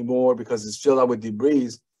in it anymore because it's filled up with debris.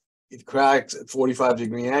 It cracks at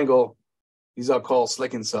 45-degree angle. These are called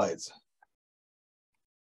slicking sides.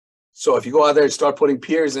 So if you go out there and start putting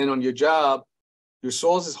piers in on your job, your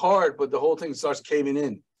soils is hard, but the whole thing starts caving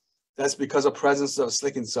in. That's because of presence of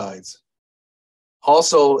slicking sides.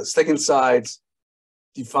 Also, slicking sides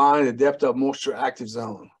define the depth of moisture active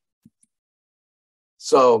zone.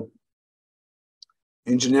 So,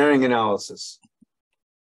 engineering analysis.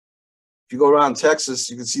 If you go around Texas,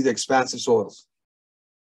 you can see the expansive soils.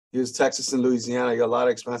 Here's Texas and Louisiana. You got a lot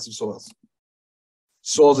of expansive soils.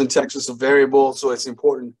 Soils in Texas are variable, so it's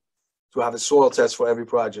important to have a soil test for every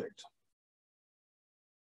project.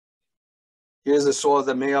 Here's the soils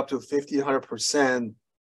that make up to 1,500%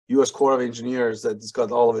 U.S. Corps of Engineers that is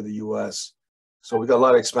got all over the U.S. So we got a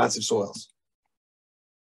lot of expansive soils.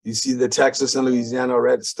 You see the Texas and Louisiana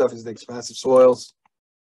red stuff is the expansive soils.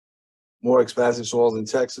 More expansive soils in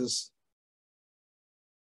Texas.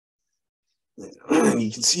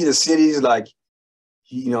 You can see the cities like,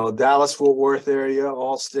 Dallas, Fort Worth area,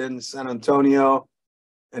 Austin, San Antonio,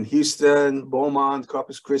 and Houston, Beaumont,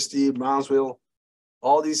 Corpus Christi, Brownsville.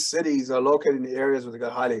 All these cities are located in the areas where they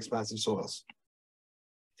got highly expansive soils.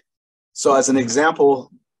 So as an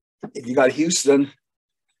example, if you got Houston,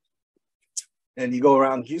 and you go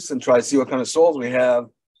around Houston, try to see what kind of soils we have.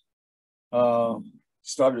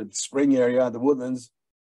 Started at the spring area, the woodlands.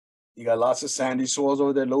 You got lots of sandy soils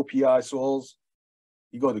over there, low PI soils.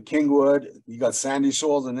 You go to Kingwood, you got sandy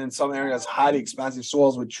soils, and then some areas highly expansive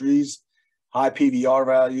soils with trees, high PVR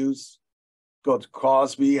values. Go to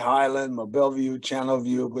Crosby, Highland, Bellevue,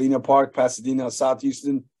 Channelview, Galena Park, Pasadena, South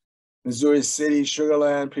Houston, Missouri City,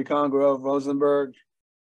 Sugarland, Pecan Grove, Rosenberg.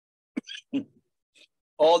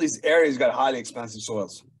 All these areas got highly expansive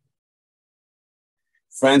soils.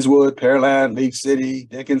 Friendswood, Pearland, League City,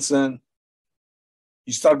 Dickinson.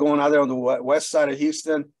 You start going out there on the west side of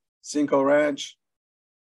Houston, Cinco Ranch,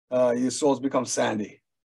 your soils become sandy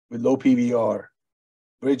with low PVR.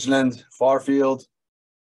 Bridgeland, Farfield,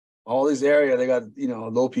 all these areas, they got,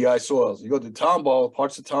 low PI soils. You go to Tomball,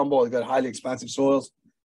 parts of Tomball, you got highly expansive soils.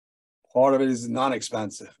 Part of it is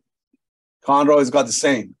non-expansive. Conroe has got the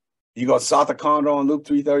same. You go south of Conroe on Loop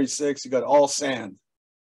 336, you got all sand.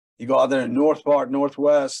 You go out there in north part,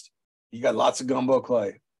 northwest, you got lots of gumbo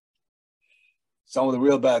clay. Some of the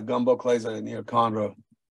real bad gumbo clays are near Conroe.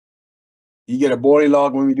 You get a boring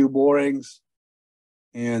log when we do borings.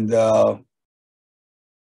 And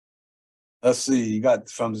let's see, you got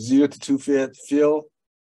from 0 to 2 feet fill,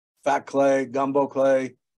 fat clay, gumbo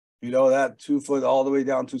clay. That 2 foot all the way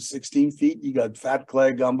down to 16 feet. You got fat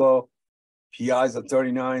clay, gumbo. PIs of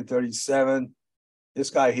 39, 37. This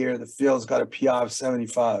guy here, the field's got a PI of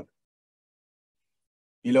 75.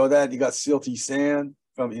 Below that, you got silty sand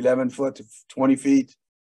from 11 foot to 20 feet.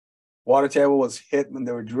 Water table was hit when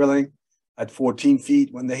they were drilling at 14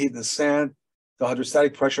 feet. When they hit the sand, the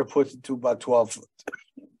hydrostatic pressure puts it to about 12 foot.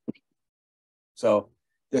 So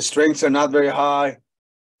the strengths are not very high.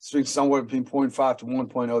 Strengths somewhere between 0.5 to 1.0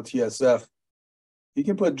 TSF. You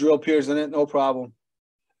can put drill piers in it, no problem.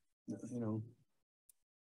 You know,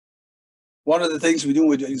 one of the things we do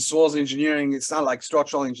with soils engineering, it's not like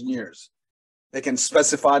structural engineers. They can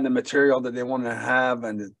specify the material that they want to have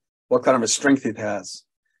and what kind of a strength it has.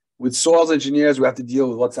 With soils engineers, we have to deal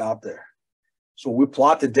with what's out there. So we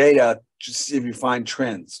plot the data to see if we find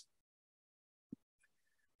trends.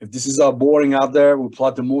 If this is our boring out there, we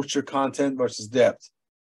plot the moisture content versus depth.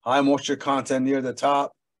 High moisture content near the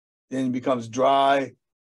top, then it becomes dry,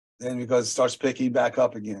 then because it starts picking back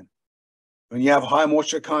up again. When you have high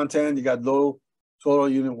moisture content, you got low total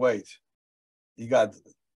unit weight. You got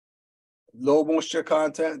low moisture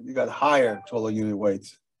content, you got higher total unit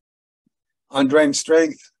weight. Undrained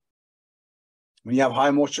strength, when you have high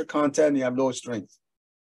moisture content, you have low strength.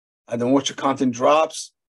 As the moisture content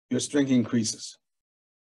drops, your strength increases.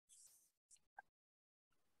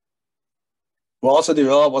 We'll also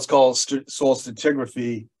develop what's called soil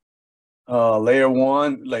stratigraphy. Layer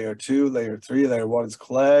 1, layer 2, layer 3. Layer 1 is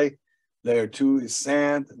clay. Layer 2 is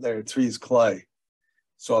sand. Layer 3 is clay.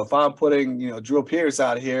 So if I'm putting, drill piers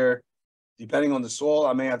out here, depending on the soil,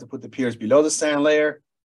 I may have to put the piers below the sand layer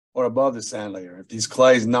or above the sand layer. If these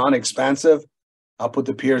clay is non-expansive, I'll put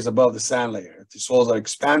the piers above the sand layer. If the soils are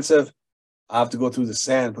expansive, I have to go through the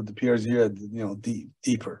sand, put the piers here,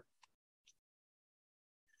 deeper.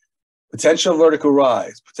 Potential vertical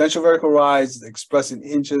rise. Potential vertical rise is expressed in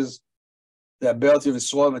inches, the ability of the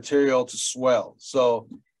soil material to swell. So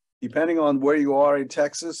depending on where you are in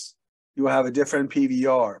Texas, you will have a different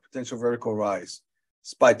PVR, potential vertical rise.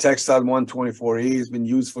 It's by TxDOT 124E. It's been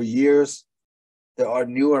used for years. There are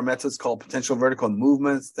newer methods called potential vertical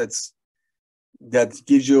movements that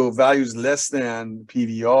gives you values less than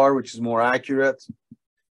PVR, which is more accurate.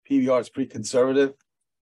 PVR is pretty conservative.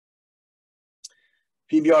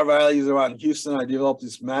 PVR values around Houston, I developed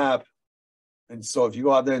this map. And so if you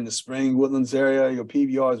go out there in the Spring Woodlands area, your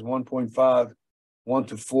PVR is 1.5, 1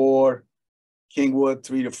 to 4, Kingwood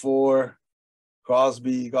 3 to 4,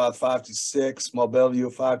 Crosby, you got 5 to 6, Mont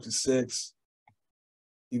Belvieu 5 to 6.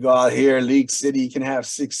 You go out here, League City, you can have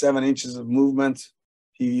 6, 7 inches of movement,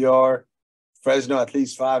 PVR. Fresno, at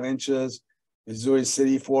least 5 inches. Missouri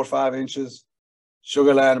City, 4 or 5 inches.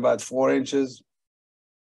 Sugar Land, about 4 inches.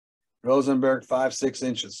 Rosenberg, 5, 6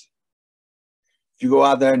 inches. If you go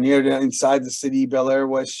out there inside the city, Bel Air,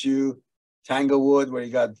 West U, Tanglewood, where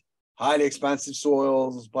you got highly expansive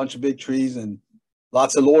soils, a bunch of big trees, and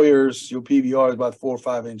lots of lawyers, your PVR is about 4 or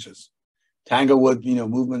 5 inches. Tanglewood,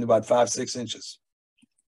 movement about 5, 6 inches.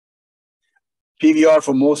 PVR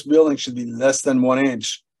for most buildings should be less than 1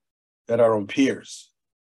 inch that are on piers.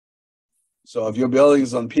 So if your building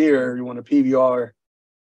is on pier, you want a PVR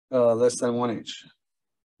less than 1 inch.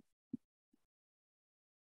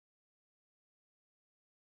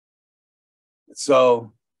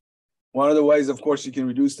 So one of the ways, of course, you can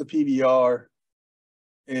reduce the PVR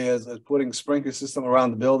is putting sprinkler system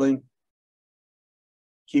around the building.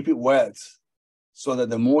 Keep it wet so that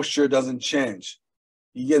the moisture doesn't change.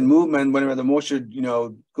 You get movement whenever the moisture,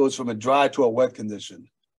 goes from a dry to a wet condition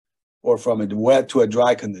or from a wet to a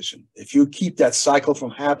dry condition. If you keep that cycle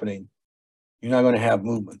from happening, you're not going to have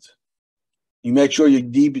movement. You make sure your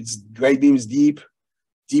grade beam is deep.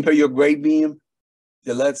 Deeper your grade beam,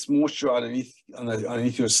 the less moisture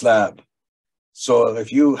underneath your slab. So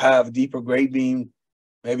if you have deeper grade beam,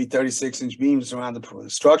 maybe 36-inch beams around the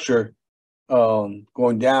structure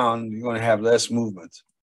going down, you're going to have less movement.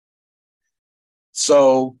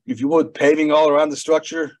 So if you put paving all around the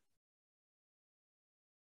structure,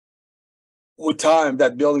 with time,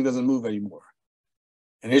 that building doesn't move anymore.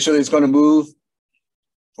 Initially, it's going to move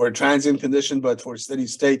for a transient condition, but for a steady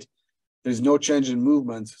state, there's no change in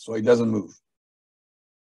movement, so it doesn't move.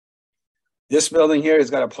 This building here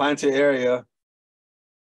has got a planted area,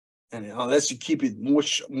 and unless you keep it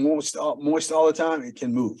moist all the time, it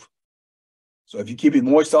can move. So if you keep it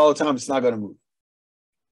moist all the time, it's not going to move.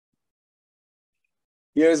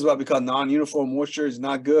 Here's what we call non-uniform moisture is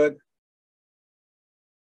not good.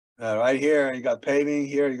 Right here, you got paving.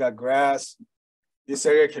 Here, you got grass. This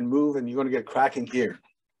area can move, and you're going to get cracking here.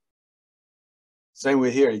 Same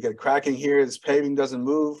with here. You get cracking here. This paving doesn't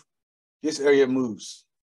move. This area moves.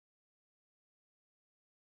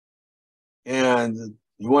 And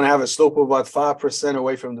you want to have a slope of about 5%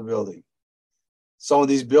 away from the building. Some of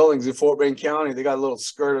these buildings in Fort Wayne County, they got a little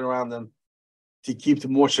skirting around them to keep the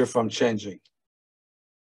moisture from changing.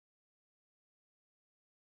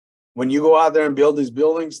 When you go out there and build these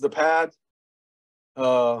buildings, the pad,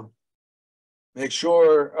 make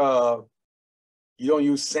sure you don't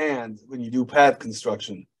use sand when you do pad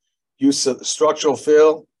construction. Use structural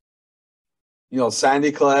fill,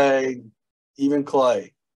 sandy clay, even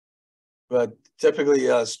clay. But typically,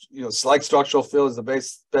 select structural fill is the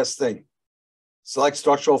best thing. Select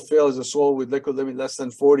structural fill is a soil with liquid limit less than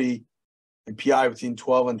 40 and PI between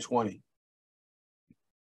 12 and 20.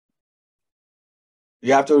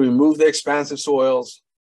 You have to remove the expansive soils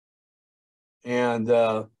and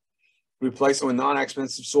replace them with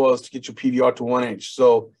non-expansive soils to get your PVR to 1 inch.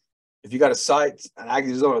 So if you got a site, an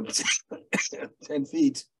active zone of 10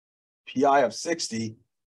 feet, PI of 60,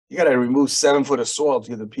 you got to remove 7 foot of soil to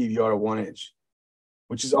get the PVR to 1 inch,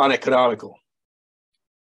 which is uneconomical.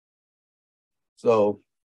 So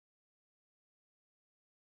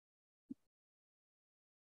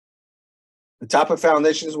the type of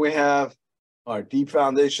foundations we have are deep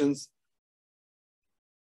foundations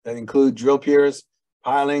that include drill piers,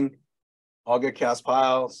 piling, auger-cast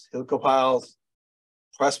piles, helical piles,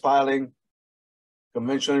 press piling,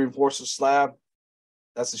 conventional reinforced slab.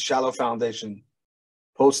 That's a shallow foundation.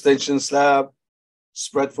 Post-tension slab,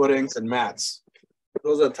 spread footings, and mats.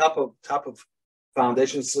 Those are the top of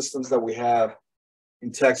foundation systems that we have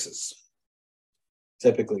in Texas,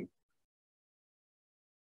 typically.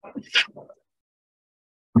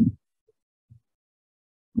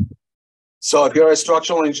 So if you're a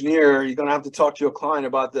structural engineer, you're going to have to talk to your client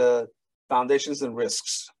about the foundations and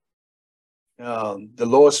risks. The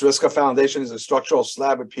lowest risk of foundation is a structural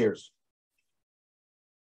slab with piers.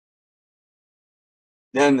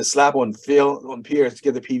 Then the slab on piers to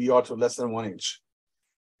get the PVR to less than 1 inch.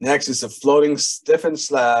 Next is a floating stiffened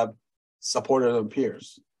slab supported on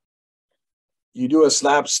piers. You do a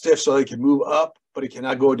slab stiff so it can move up, but it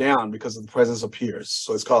cannot go down because of the presence of piers.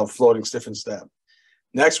 So it's called a floating stiffened slab.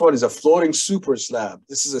 Next one is a floating super slab.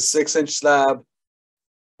 This is a 6-inch slab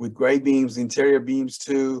with grade beams, the interior beams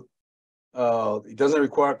too. It doesn't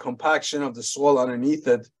require compaction of the soil underneath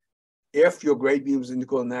it if your grade beams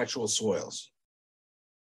indicate natural soils.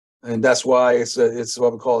 And that's why it's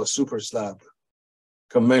what we call a super slab,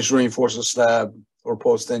 conventional reinforced slab or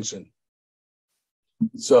post tension.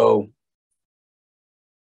 So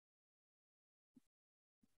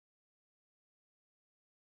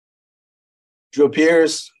drill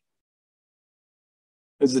piers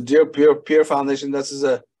is a drill pier foundation. This is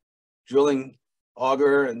a drilling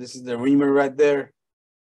auger, and this is the reamer right there.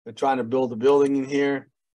 They're trying to build a building in here.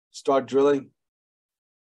 Start drilling.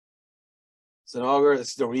 It's an auger. This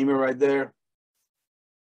is the reamer right there.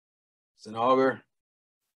 It's an auger.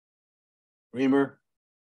 Reamer.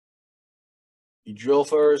 You drill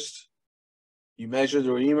first. You measure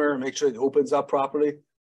the reamer. Make sure it opens up properly.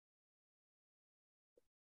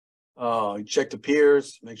 You check the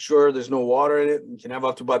piers. Make sure there's no water in it. You can have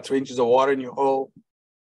up to about 3 inches of water in your hole.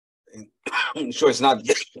 And ensure it's not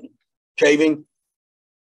caving.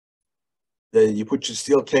 Then you put your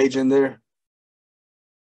steel cage in there.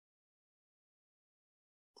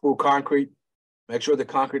 Pour concrete. Make sure the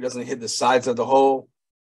concrete doesn't hit the sides of the hole.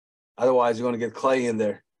 Otherwise, you're going to get clay in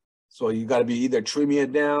there. So you got to be either trimming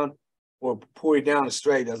it down or pour it down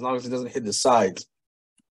straight as long as it doesn't hit the sides.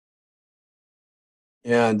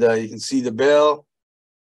 And you can see the bell,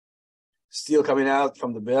 steel coming out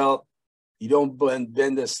from the bell. You don't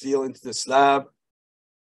bend the steel into the slab.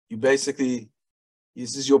 You basically,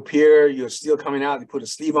 this is your pier, your steel coming out, you put a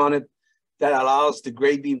sleeve on it. That allows the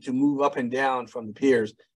grade beam to move up and down from the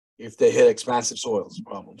piers if they hit expansive soils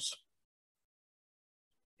problems.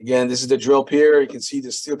 Again, this is the drill pier. You can see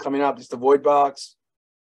the steel coming up. This is the void box.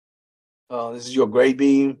 This is your grade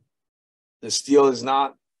beam. The steel is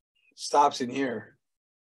not, stops in here.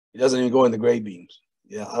 It doesn't even go in the grade beams.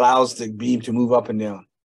 It allows the beam to move up and down.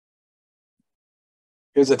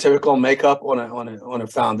 Here's a typical makeup on a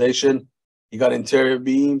foundation. You got interior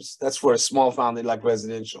beams. That's for a small foundation like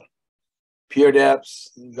residential. Pier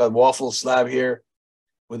depths. You got waffle slab here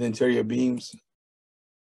with interior beams.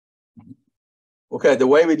 Okay, the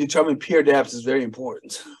way we determine pier depths is very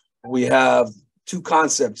important. We have two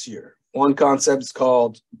concepts here. One concept is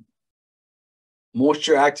called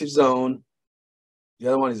moisture active zone. The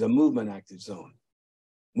other one is a movement active zone.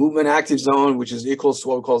 Movement active zone, which is equals to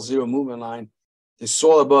what we call zero movement line. The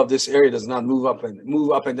soil above this area does not move up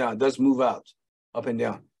and down. It does move out, up and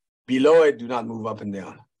down. Below it, do not move up and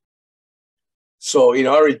down. So in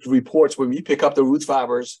our reports, when we pick up the root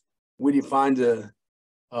fibers, we define the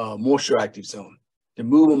moisture active zone. The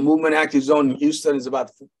movement active zone in Houston is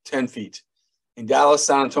about 10 feet. In Dallas,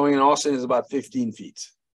 San Antonio, and Austin is about 15 feet.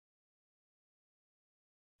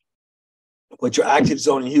 But your active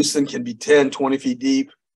zone in Houston can be 10, 20 feet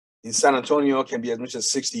deep. In San Antonio, it can be as much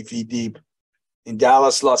as 60 feet deep. In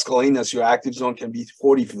Dallas, Las Colinas, your active zone can be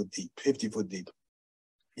 40 foot deep, 50 foot deep.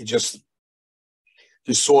 It just,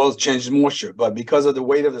 the soil changes moisture. But because of the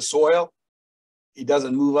weight of the soil, it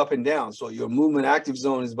doesn't move up and down. So your movement active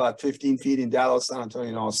zone is about 15 feet in Dallas, San Antonio,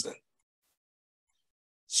 and Austin.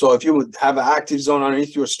 So if you would have an active zone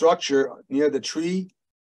underneath your structure near the tree,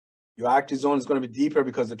 your active zone is going to be deeper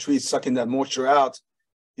because the tree is sucking that moisture out.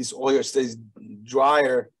 This oil stays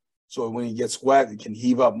drier. So when it gets wet, it can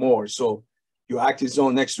heave up more. So your active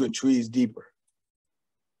zone next to a tree is deeper.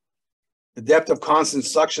 The depth of constant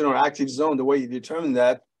suction or active zone, the way you determine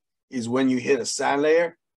that is when you hit a sand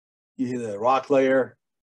layer, you hit a rock layer,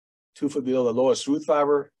 2 foot below the lowest root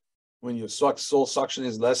fiber, when your soil suction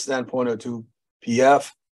is less than 0.02 pf,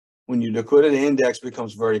 when your liquidity index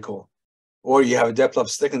becomes vertical, or you have a depth of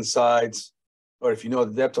thickened sides, or if you know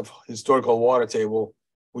the depth of historical water table,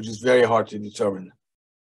 which is very hard to determine.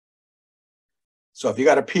 So if you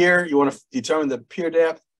got a pier, you want to determine the pier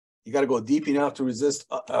depth, you got to go deep enough to resist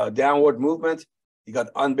downward movement. You got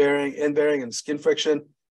unbearing, end-bearing, and skin friction.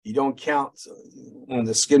 You don't count on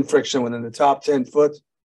the skin friction within the top 10 foot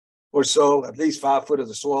or so, at least 5 foot of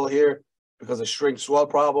the soil here because of shrink swell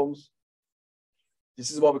problems.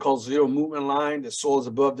 This is what we call zero movement line. The soils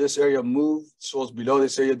above this area move, soils below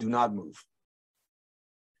this area do not move.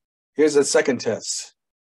 Here's the second test.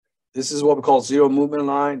 This is what we call zero movement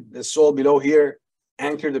line. The soil below here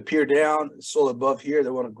anchor the pier down. The soil above here, they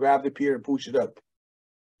want to grab the pier and push it up.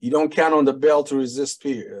 You don't count on the bell to resist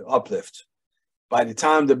pier uplift. By the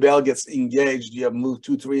time the bell gets engaged, you have moved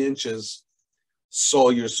 2-3 inches, so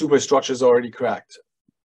your superstructure is already cracked.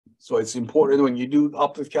 So it's important when you do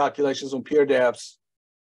uplift calculations on pier depths,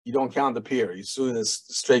 you don't count the pier. You assume it's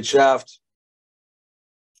a straight shaft.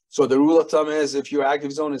 So the rule of thumb is if your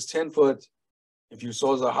active zone is 10 foot, if your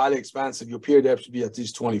soils are highly expansive, your pier depth should be at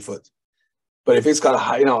least 20 foot. But if it's got a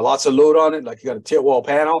high, lots of load on it, like you got a tilt wall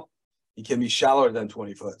panel, it can be shallower than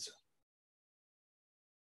 20 foot.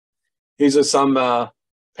 These are some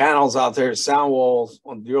panels out there, sound walls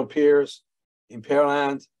on drill piers in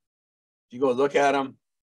Pearland. If you go look at them,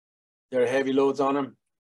 there are heavy loads on them,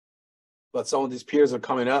 but some of these piers are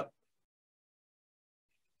coming up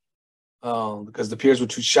because the piers were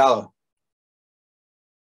too shallow.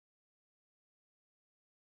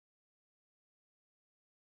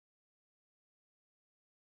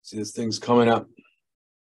 See, this thing's coming up.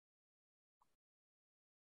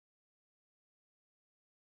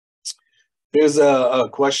 Here's a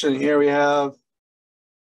question here we have.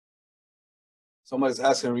 Somebody's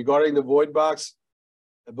asking regarding the void box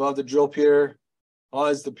above the drill pier, how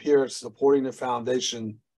is the pier supporting the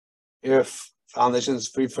foundation if foundation is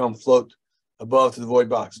free from float above to the void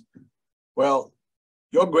box? Well,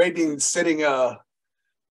 your grade being sitting on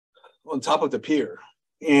top of the pier,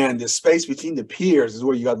 and the space between the piers is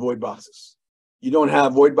where you got void boxes. You don't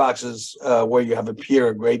have void boxes where you have a pier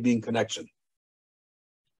or grade beam connection.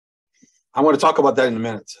 I want to talk about that in a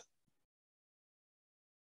minute.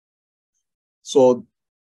 So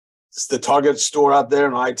it's the Target store out there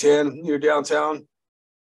in I-10 near downtown,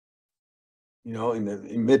 in the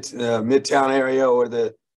Midtown area or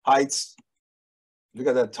the Heights. Look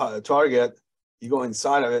at that Target. You go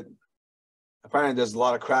inside of it. Apparently, there's a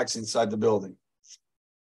lot of cracks inside the building.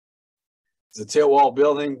 It's a tail wall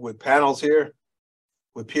building with panels here,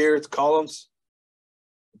 with piers, columns.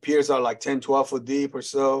 The piers are like 10, 12 foot deep or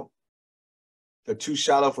so. They're too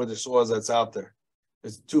shallow for the soils that's out there.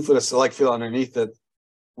 There's 2 foot of select fill underneath it,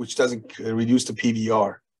 which doesn't reduce the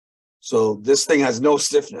PVR. So this thing has no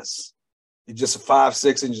stiffness. It's just a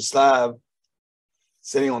 5-6 inch slab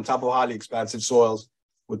sitting on top of highly expansive soils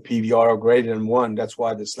with PVR greater than 1. That's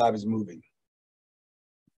why the slab is moving.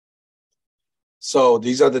 So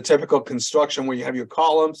these are the typical construction where you have your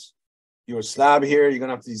columns, your slab here. You're going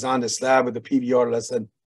to have to design the slab with the PVR less than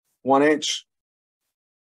 1 inch.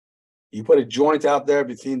 You put a joint out there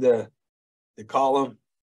between the column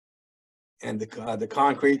and the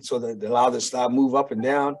concrete so that they allow the slab move up and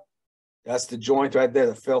down. That's the joint right there,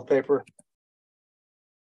 the felt paper.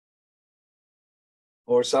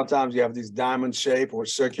 Or sometimes you have these diamond shape or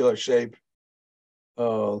circular shape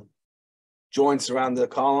joints around the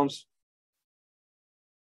columns.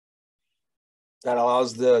 That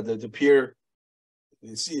allows the pier.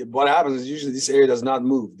 You see, what happens is usually this area does not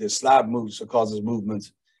move. The slab moves, so it causes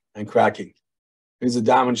movement and cracking. Here's a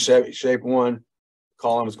diamond shape one.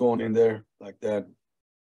 Column is going in there like that.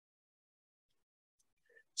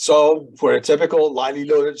 So for a typical lightly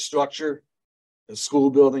loaded structure, The school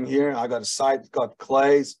building here, I got a site, got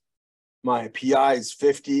clays. My PI is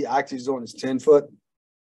 50, active zone is 10 foot.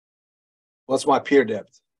 What's my pier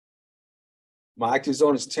depth? My active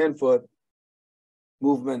zone is 10 foot,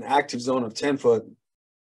 movement active zone of 10 foot.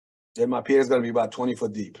 Then my pier is going to be about 20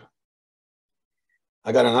 foot deep.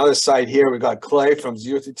 I got another site here. We got clay from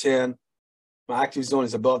 0 to 10. My active zone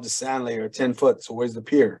is above the sand layer, 10 foot. So where's the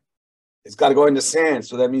pier? It's got to go into sand.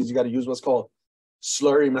 So that means you got to use what's called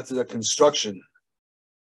slurry method of construction.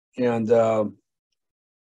 And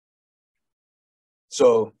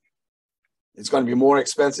so it's going to be more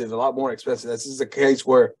expensive, a lot more expensive. This is a case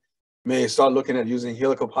where you may start looking at using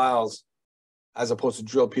helical piles as opposed to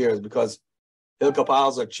drill piers, because helical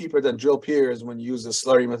piles are cheaper than drill piers when you use the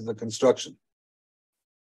slurry method of construction.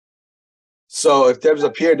 So if there's a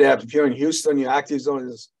pier depth, if you're in Houston, your active zone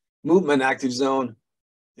is movement active zone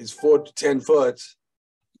is 4 to 10 foot.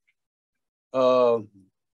 Let's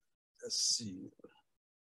see.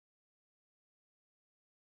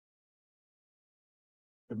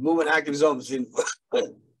 If movement active zone is in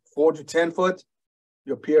 4 to 10 foot,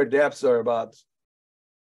 your pier depths are about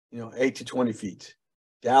 8 to 20 feet.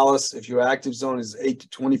 Dallas, if your active zone is 8 to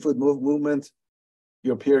 20 foot movement,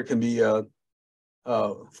 your pier can be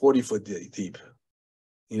 40 foot deep,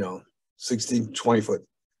 16, 20 foot.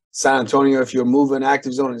 San Antonio, if your movement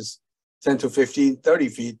active zone is 10 to 15, 30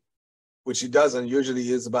 feet, which it doesn't, usually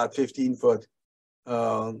is about 15 foot.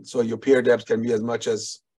 So your pier depth can be as much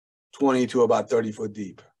as 20 to about 30 foot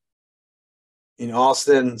deep. In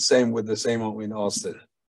Austin, same with the same in Austin.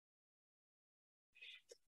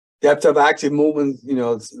 Depth of active movement,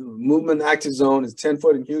 movement active zone is 10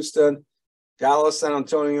 foot in Houston. Dallas, San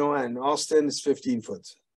Antonio, and Austin is 15 foot.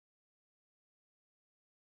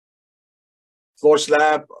 Floor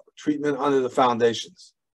slab treatment under the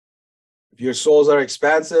foundations. If your soils are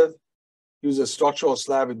expansive, use a structural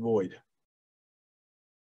slab with void.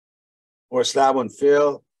 Or a slab on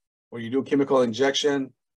fill, or you do chemical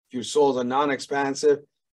injection. If your soils are non-expansive,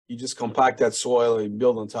 you just compact that soil and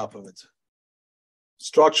build on top of it.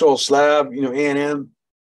 Structural slab, A&M,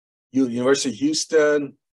 University of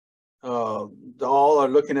Houston, all are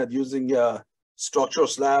looking at using structural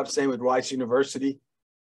slabs. Same with Rice University.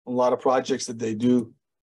 A lot of projects that they do,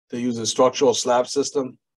 they use a structural slab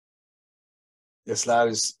system. The slab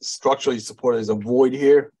is structurally supported. There's a void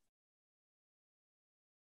here.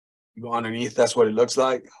 You go underneath, that's what it looks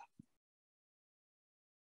like.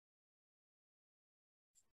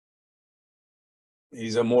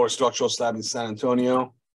 These are more structural slab in San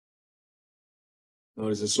Antonio.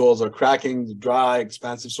 Notice the soils are cracking, dry,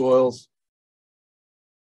 expansive soils.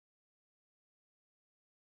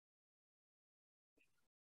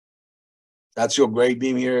 That's your grade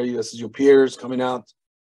beam here. This is your piers coming out.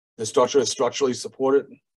 The structure is structurally supported.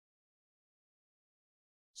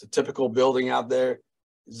 It's a typical building out there.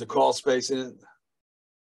 There's a crawl space in it.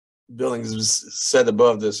 The building is set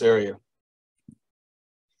above this area.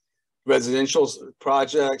 Residential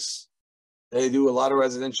projects, they do a lot of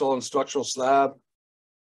residential and structural slab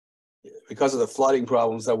because of the flooding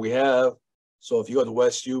problems that we have. So if you go to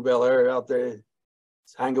West U, Bel Air out there,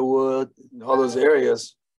 Tanglewood, all those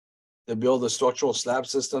areas, they build a structural slab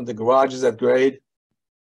system. The garage is at grade.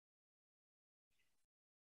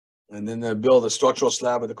 And then they build a structural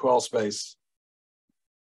slab with a crawl space.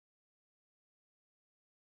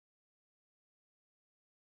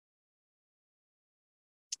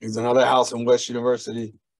 Here's another house in West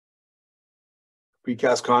University.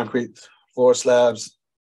 Precast concrete floor slabs.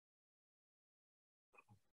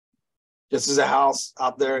 This is a house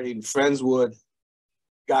out there in Friendswood.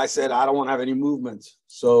 Guy said, I don't want to have any movement.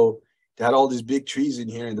 So they had all these big trees in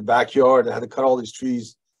here in the backyard. They had to cut all these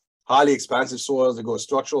trees. Highly expansive soils. They go a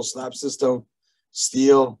structural slab system,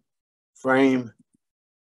 steel, frame.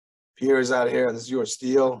 Piers out here. This is your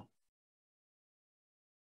steel.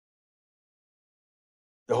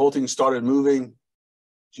 The whole thing started moving.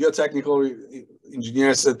 Geotechnical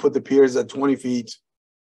engineer said put the piers at 20 feet.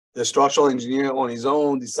 The structural engineer on his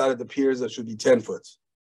own decided the piers that should be 10 foot.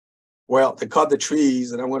 Well, they cut the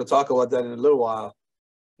trees, and I'm going to talk about that in a little while.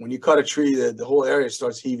 When you cut a tree, the whole area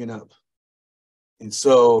starts heaving up. And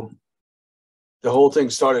so the whole thing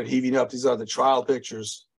started heaving up. These are the trial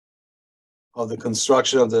pictures of the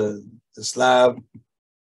construction of the slab.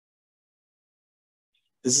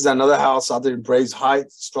 This is another house out there in Braves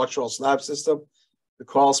Heights, structural slab system, the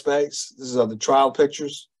crawl space. This is the trial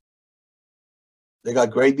pictures. They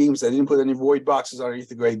got grade beams. They didn't put any void boxes underneath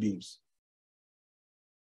the grade beams.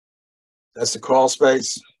 That's the crawl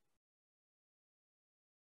space.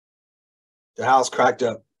 The house cracked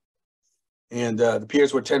up. And the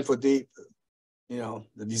piers were 10 foot deep. The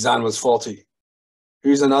design was faulty.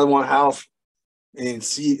 Here's another one house in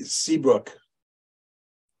Seabrook.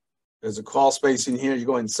 There's a crawl space in here. You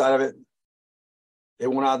go inside of it. They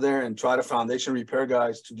went out there and tried a foundation repair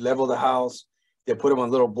guys to level the house. They put them on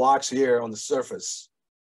little blocks here on the surface.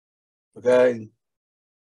 Okay.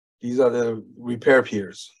 These are the repair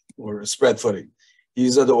piers or spread footing.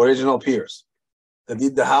 These are the original piers. They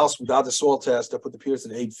did the house without the soil test. They put the piers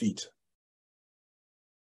at 8 feet,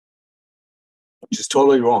 which is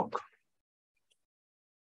totally wrong.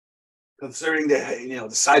 Considering the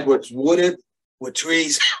side where it's wooded with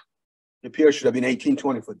trees, the pier should have been 18,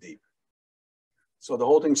 20 foot deep. So the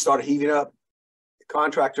whole thing started heaving up. The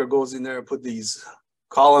contractor goes in there and put these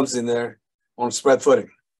columns in there on spread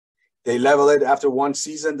footing. They level it. After one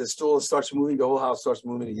season, the stool starts moving, the whole house starts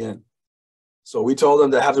moving again. So we told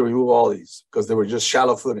them they have to remove all these because they were just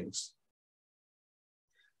shallow footings.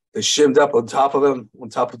 They shimmed up on top of them, on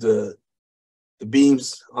top of the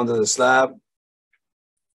beams under the slab.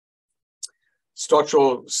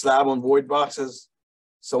 Structural slab on void boxes.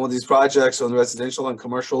 Some of these projects on residential and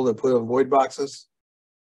commercial, they put on void boxes.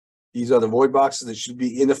 These are the void boxes that should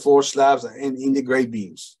be in the floor slabs and in the grade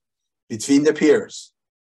beams, between the piers.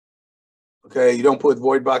 Okay, you don't put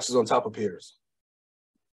void boxes on top of piers.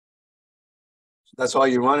 So that's how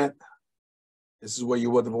you run it. This is where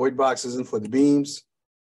you put the void boxes in for the beams.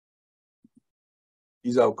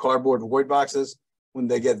 These are cardboard void boxes. When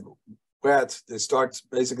they get wet, they start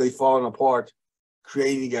basically falling apart,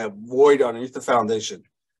 creating a void underneath the foundation.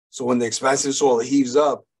 So when the expansive soil heaves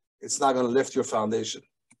up, it's not going to lift your foundation.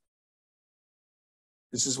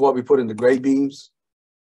 This is what we put in the grade beams.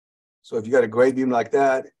 So if you got a grade beam like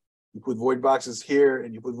that, you put void boxes here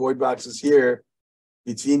and you put void boxes here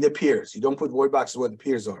between the piers. You don't put void boxes where the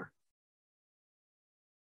piers are.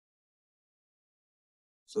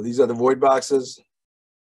 So these are the void boxes.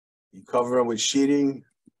 You cover them with sheeting,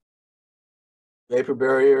 vapor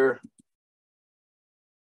barrier.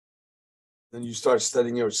 Then you start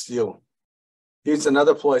studying your steel. Here's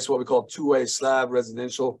another place, what we call two-way slab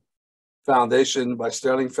residential foundation by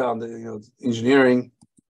Sterling Engineering.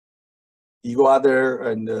 You go out there,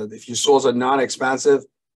 and if your soils are non-expansive,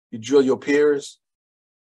 you drill your piers.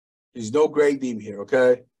 There's no grade beam here,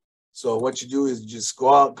 okay? So what you do is just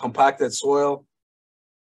go out, compact that soil,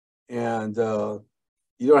 and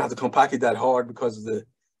you don't have to compact it that hard because the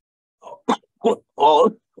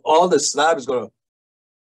all the slab is going to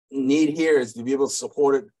need here is to be able to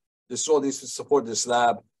support it. The soil needs to support the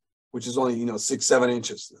slab, which is only 6-7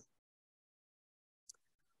 inches.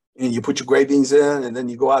 And you put your grade beams in, and then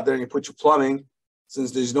you go out there and you put your plumbing.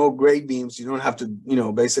 Since there's no grade beams, you don't have to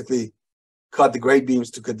basically cut the grade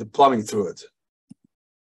beams to get the plumbing through it.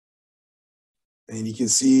 And you can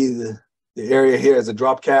see the area here is the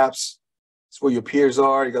drop caps. It's where your piers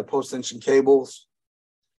are. You got post tension cables.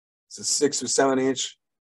 It's a 6 or 7 inch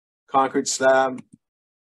concrete slab.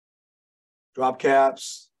 Drop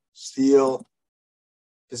caps, steel.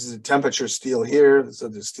 This is a temperature steel here. So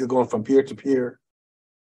there's steel going from pier to pier.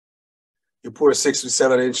 You pour a 6 or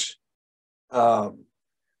 7 inch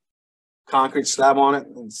concrete slab on it.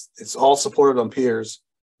 It's all supported on piers,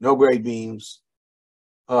 no grade beams.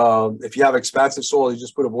 If you have expansive soil, you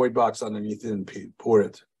just put a void box underneath it and pour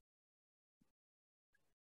it.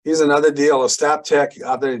 Here's another deal, a Stap Tech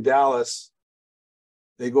out there in Dallas.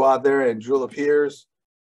 They go out there and drill the piers.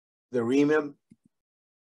 They ream them.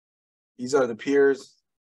 These are the piers,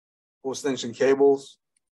 post tension cables.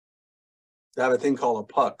 They have a thing called a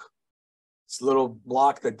puck. It's a little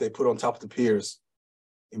block that they put on top of the piers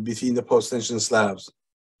in between the post tension slabs.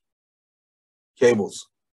 Cables.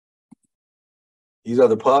 These are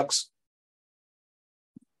the pucks.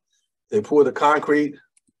 They pour the concrete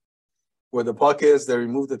where the puck is. They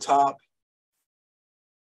remove the top.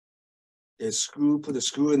 They put the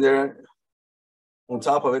screw in there on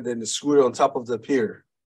top of it, then they screw it on top of the pier.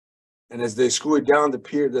 And as they screw it down,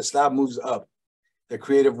 the slab moves up. They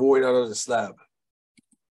create a void under the slab.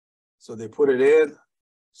 So they put it in,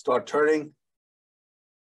 start turning.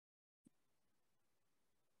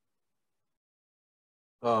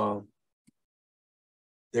 They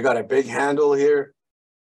got a big handle here.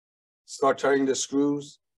 Start turning the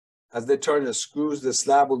screws. As they turn the screws, the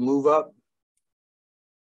slab will move up.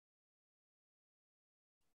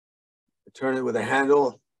 Turn it with a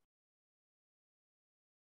handle.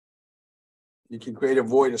 You can create a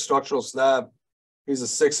void, a structural slab. Here's a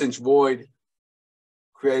 6-inch void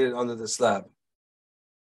created under the slab.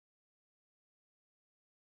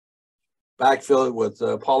 Backfill it with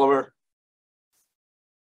polymer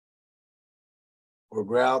or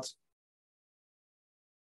grout.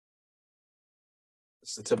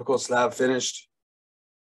 It's the typical slab finished.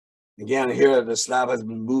 Again, here the slab has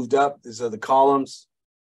been moved up. These are the columns.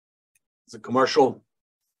 It's a commercial.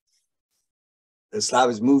 The slab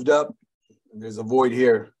is moved up. And there's a void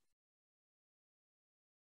here.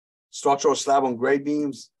 Structural slab on grade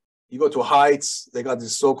beams. You go to Heights, they got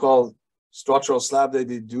this so-called structural slab that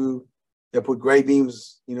they do. They put grade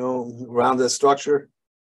beams, you know, around the structure.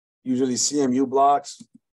 Usually CMU blocks.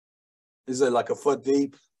 This is like a foot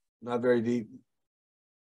deep, not very deep.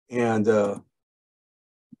 And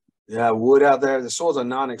yeah, wood out there. The soils are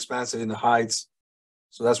non-expansive in the Heights,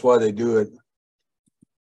 so that's why they do it.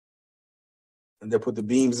 And they put the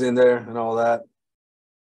beams in there and all that.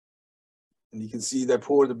 And you can see they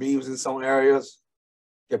pour the beams in some areas.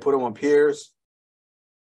 They put them on piers.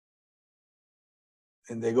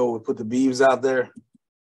 And they go put the beams out there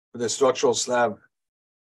with a structural slab.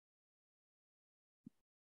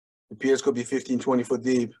 The piers could be 15, 20 foot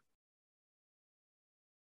deep.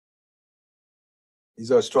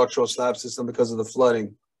 These are structural slab system because of the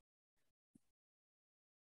flooding.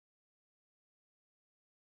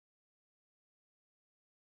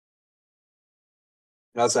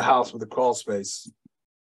 That's a house with a crawl space.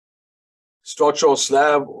 Structural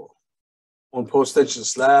slab on post-tension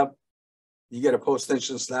slab. You get a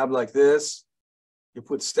post-tension slab like this. You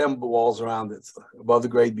put stem walls around it above the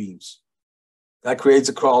grade beams. That creates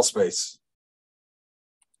a crawl space.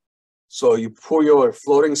 So you pour your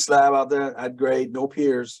floating slab out there at grade, no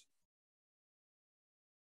piers.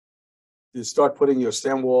 You start putting your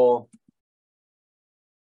stem wall.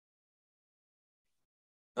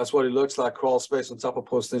 That's what it looks like, crawl space on top of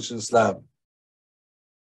post-tension slab.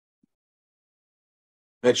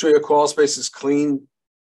 Make sure your crawl space is clean.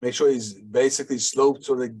 Make sure it's basically sloped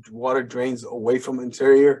so the water drains away from the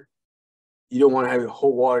interior. You don't want to have your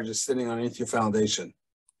whole water just sitting underneath your foundation.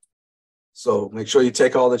 So make sure you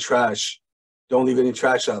take all the trash. Don't leave any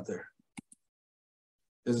trash out there.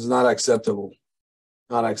 This is not acceptable.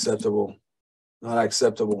 Not acceptable. Not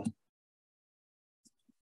acceptable.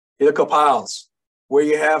 Helical piles. Where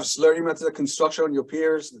you have slurry method of construction on your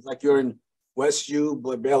piers, like you're in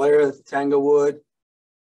Westview, Bel Air, Tanglewood,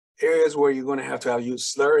 areas where you're going to have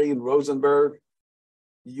use slurry in Rosenberg,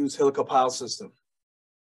 you use helical pile system.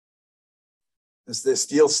 This is the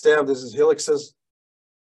steel stem. This is helixes.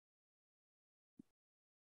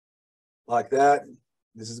 Like that.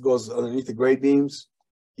 This goes underneath the grade beams.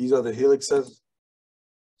 These are the helixes.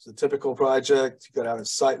 It's a typical project. You got to have a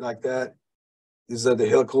site like that. These are the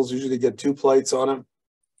helicals. Usually get 2 plates on them.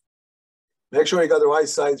 Make sure you got the right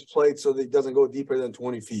size plate so that it doesn't go deeper than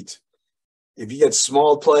 20 feet. If you get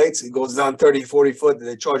small plates, it goes down 30, 40 foot, and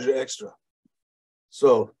they charge you extra.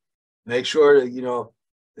 So make sure that, you know,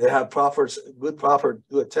 they have proper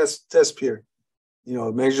do a test pier. You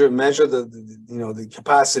know, measure the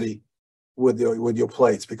capacity with your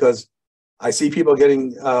plates, because I see people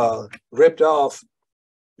getting ripped off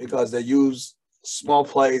because they use small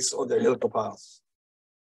plates on their helical piles.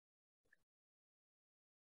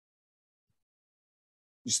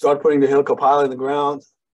 You start putting the helical pile in the ground.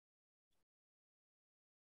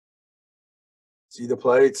 See the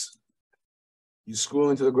plates? You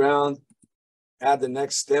screw into the ground, add the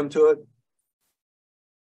next stem to it,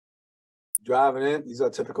 drive it in. These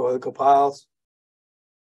are typical helical piles.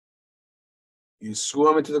 You screw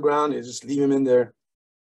them into the ground, you just leave them in there.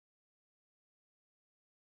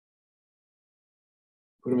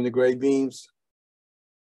 Put them in the grade beams.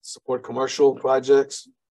 Support commercial projects.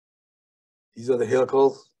 These are the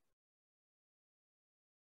helicals.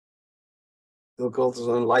 Helicals is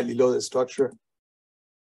on a lightly loaded structure.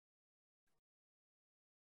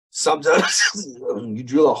 Sometimes you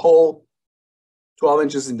drill a hole 12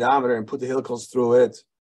 inches in diameter and put the helicals through it.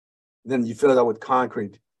 Then you fill it up with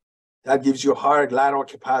concrete. That gives you a higher lateral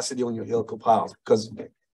capacity on your helical piles, because,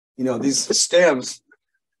 you know, these stems,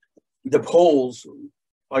 the poles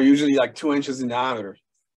are usually like 2 inches in diameter.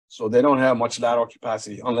 So they don't have much lateral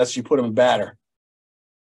capacity unless you put them in batter.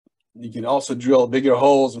 You can also drill bigger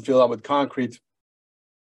holes and fill it up with concrete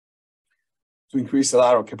to increase the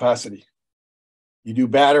lateral capacity. You do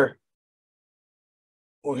batter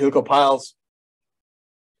or helical piles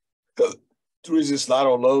to resist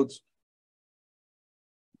lateral loads.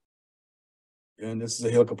 And this is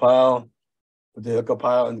a helical pile. Put the helical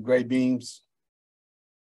pile in the grade beams.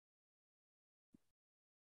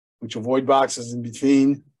 Put your void boxes in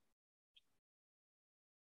between.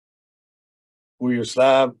 Pour your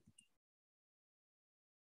slab.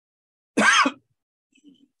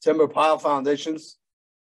 Timber pile foundations.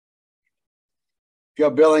 If you're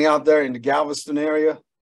building out there in the Galveston area,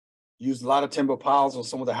 use a lot of timber piles on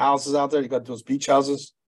some of the houses out there. You got those beach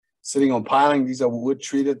houses sitting on piling. These are wood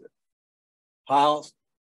treated piles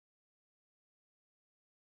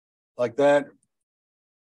like that.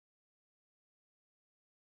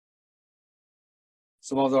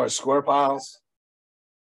 Some of them are square piles,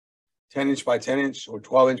 10-inch by 10-inch or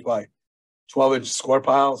 12-inch by 12-inch square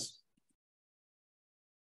piles.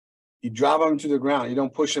 You drop them to the ground. You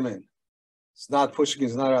don't push them in. It's not pushing.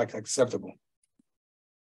 It's not acceptable.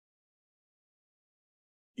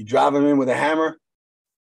 You drive them in with a hammer.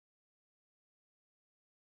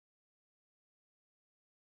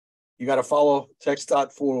 You got to follow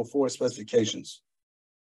TxDOT 404 specifications.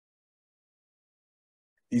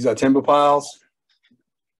 These are timber piles.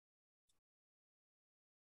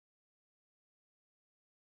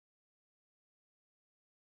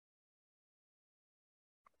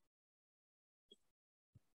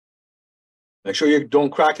 Make sure you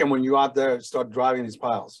don't crack them when you're out there and start driving these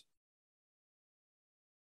piles.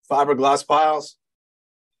 Fiberglass piles.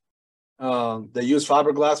 They use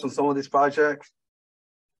fiberglass on some of these projects.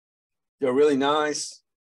 They're really nice.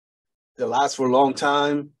 They last for a long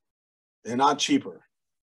time. They're not cheaper.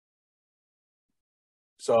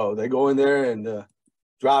 So they go in there and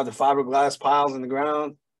drive the fiberglass piles in the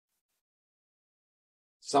ground.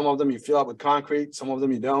 Some of them you fill up with concrete. Some of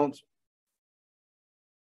them you don't.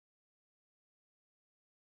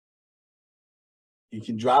 You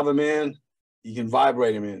can drive them in. You can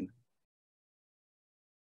vibrate them in.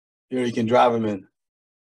 Here you can drive them in.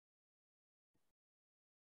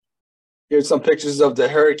 Here's some pictures of the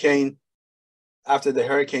hurricane, after the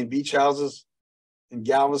hurricane beach houses in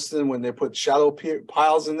Galveston when they put shallow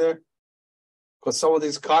piles in there. Because some of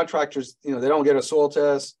these contractors, you know, they don't get a soil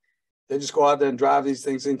test. They just go out there and drive these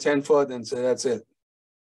things in 10 foot and say, that's it.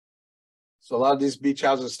 So a lot of these beach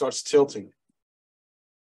houses starts tilting.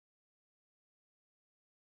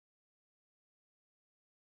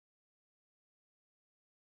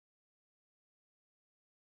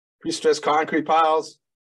 Pre-stressed concrete piles.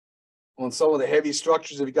 On some of the heavy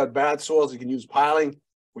structures, if you got bad soils, you can use piling,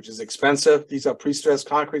 which is expensive. These are pre-stressed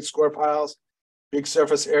concrete square piles, big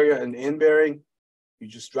surface area and end bearing. You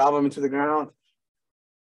just drop them into the ground.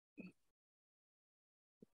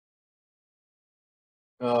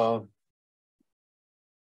 Let's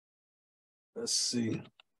see.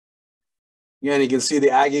 Again, you can see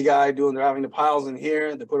the Aggie guy driving the piles in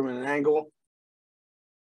here. They put them in an angle.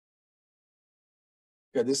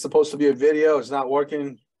 Yeah, this is supposed to be a video. It's not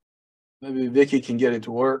working. Maybe Vicky can get it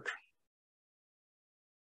to work.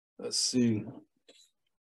 Let's see.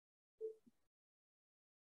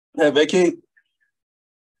 Hey, Vicky.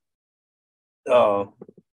 Oh.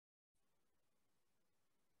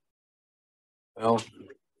 Well,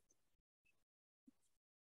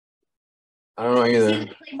 I don't know either.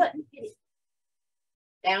 Play button.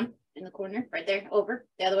 Down in the corner, right there, over,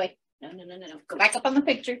 the other way. No. Go back up on the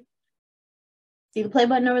picture. See the play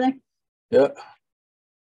button over there? Yeah.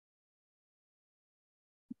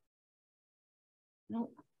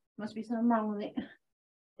 Nope. Must be something wrong with it.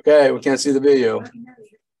 Okay, we can't see the video.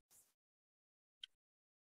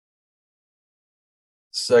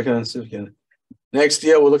 Second, let's see if we can. Next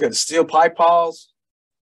year, we'll look at steel pipe piles.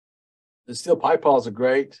 The steel pipe piles are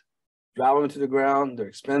great. Drive them into the ground. They're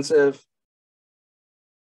expensive.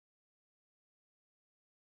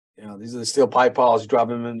 You know, these are the steel pipe piles. You drop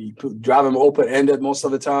them in. You drive them open-ended most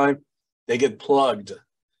of the time. They get plugged.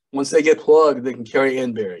 Once they get plugged, they can carry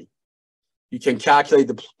end bearing. You can calculate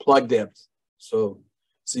the plug depth. So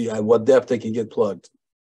see at what depth they can get plugged.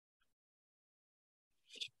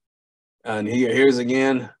 And here's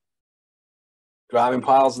again, driving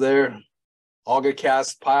piles there.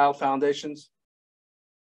 Auger-cast pile foundations.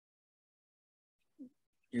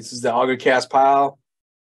 This is the auger-cast pile.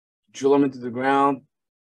 Drill them into the ground.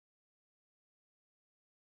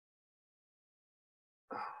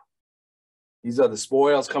 These are the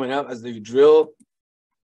spoils coming up as they drill.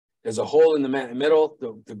 There's a hole in the middle.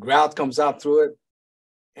 The grout comes out through it.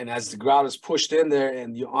 And as the grout is pushed in there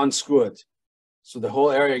and you unscrew it. So the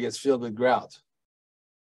whole area gets filled with grout.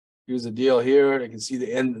 Here's the deal here. You can see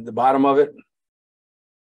the end, the bottom of it.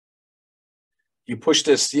 You push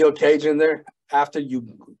this steel cage in there. After you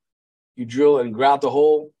drill and grout the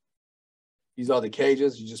hole. These are the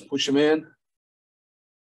cages. You just push them in.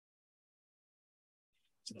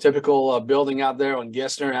 It's a typical building out there on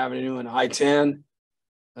Gessner Avenue and I-10.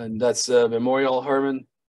 And that's Memorial Herman.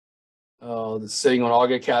 That's sitting on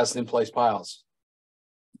auger-cast in-place piles.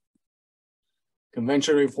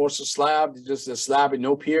 Conventional reinforced slab, just a slab with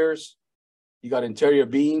no piers. You got interior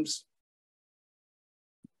beams.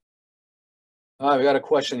 All right, we got a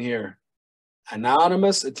question here.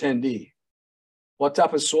 Anonymous attendee. What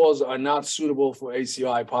type of soils are not suitable for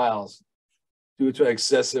ACI piles due to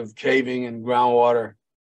excessive caving and groundwater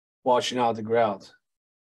washing out the grout?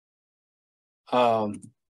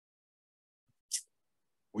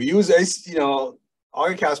 We use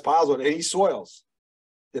auger-cast piles on any soils.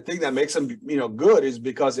 the thing that makes them, good is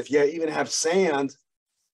because if you even have sand,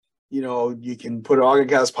 you can put an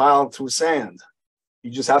auger-cast pile through sand.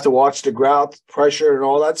 You just have to watch the grout pressure and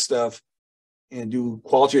all that stuff and do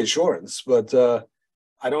quality assurance. But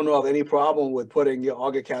I don't know of any problem with putting your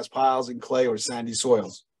auger-cast piles in clay or sandy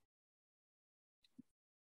soils.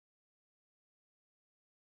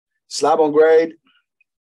 Slab on grade.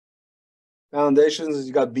 Foundations,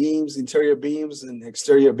 you got beams, interior beams and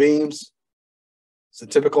exterior beams. It's a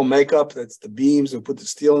typical makeup. That's the beams. We put the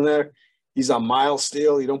steel in there. These are mild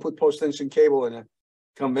steel. You don't put post-tension cable in a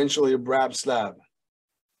conventionally brab slab.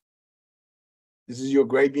 This is your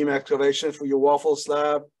grade beam excavation for your waffle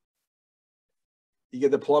slab. You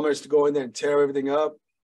get the plumbers to go in there and tear everything up.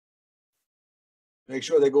 Make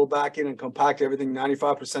sure they go back in and compact everything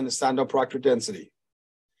 95% of stand-up proctor density.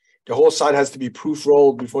 The whole side has to be proof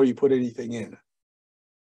rolled before you put anything in.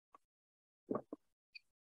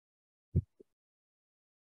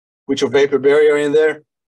 Put your vapor barrier in there.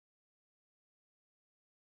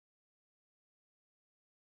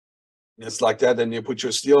 Just like that, then you put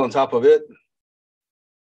your steel on top of it.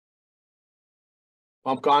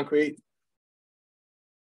 Pump concrete.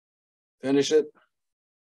 Finish it.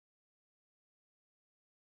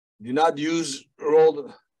 Do not use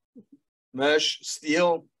rolled mesh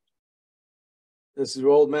steel. This is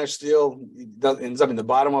rolled mesh steel. It ends up in the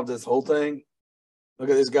bottom of this whole thing. Look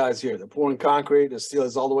at these guys here. They're pouring concrete. The steel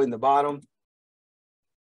is all the way in the bottom.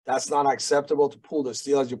 That's not acceptable to pull the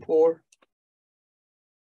steel as you pour.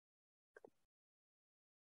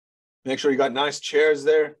 Make sure you got nice chairs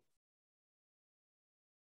there.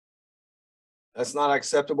 That's not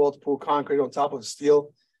acceptable to pull concrete on top of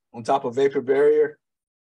steel, on top of vapor barrier.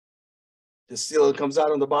 The steel comes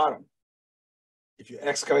out on the bottom. If you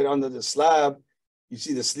excavate under the slab, you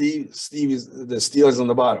see the steel is on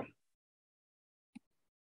the bottom.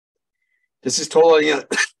 This is totally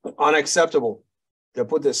unacceptable. They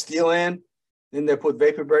put the steel in, then they put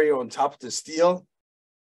vapor barrier on top of the steel,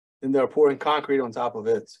 then they're pouring concrete on top of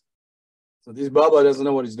it. So this Bubba doesn't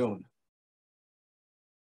know what he's doing.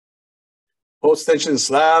 Post-tension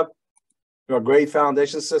slab, they're a great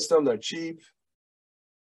foundation system. They're cheap.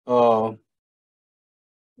 You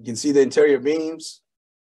can see the interior beams.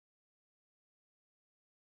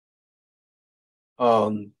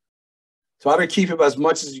 Try to keep it as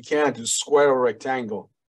much as you can to square or rectangle.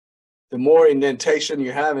 The more indentation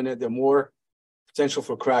you have in it, the more potential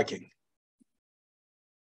for cracking.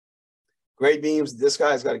 Great beams. This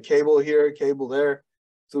guy's got a cable here, cable there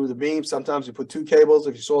through the beam. Sometimes you put two cables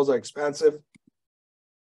if your soils are expensive.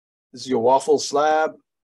 This is your waffle slab.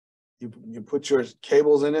 You put your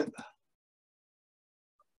cables in it.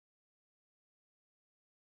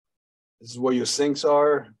 This is where your sinks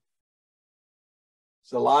are.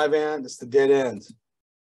 It's the live end. It's the dead end.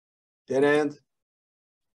 Dead end.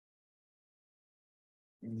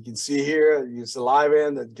 You can see here, it's the live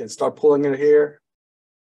end that can start pulling it here.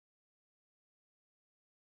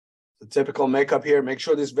 The typical makeup here, make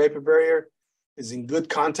sure this vapor barrier is in good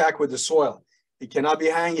contact with the soil. It cannot be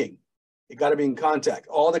hanging. It got to be in contact.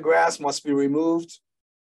 All the grass must be removed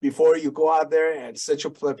before you go out there and set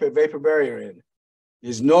your vapor barrier in.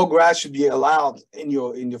 There's no grass should be allowed in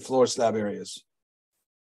your floor slab areas.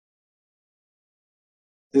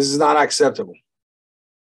 This is not acceptable.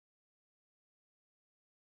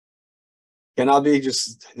 Cannot be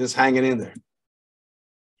just hanging in there.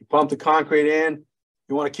 You pump the concrete in.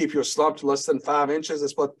 You want to keep your slump to less than 5 inches.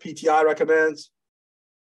 That's what PTI recommends.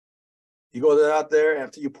 You go out there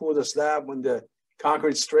after you pour the slab, when the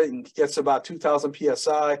concrete straight gets about 2,000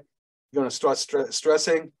 PSI, you're going to start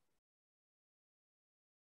stressing.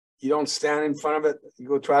 You don't stand in front of it. You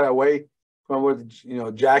go try to away from where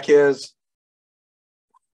the jack is.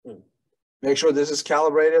 Make sure this is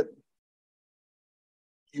calibrated.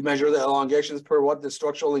 You measure the elongations per what the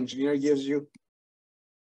structural engineer gives you.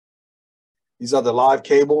 These are the live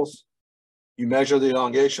cables. You measure the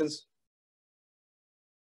elongations.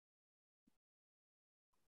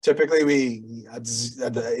 Typically,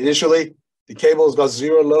 initially, the cables got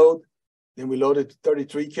 0 load. Then we loaded to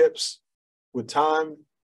 33 kips. With time,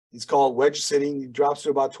 it's called wedge sitting. It drops to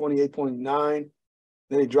about 28.9.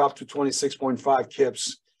 Then it drops to 26.5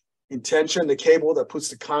 kips. In tension, the cable that puts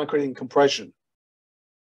the concrete in compression.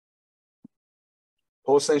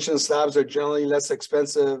 Post-tension slabs are generally less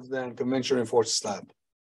expensive than conventional reinforced slab.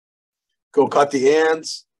 Go cut the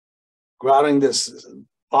ends, grouting this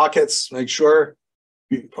pockets, make sure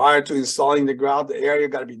prior to installing the grout, the area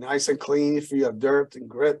got to be nice and clean, free of dirt and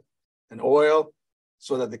grit and oil,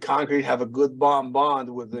 so that the concrete have a good bond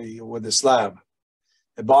with the slab.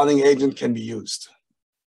 A bonding agent can be used.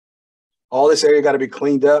 All this area got to be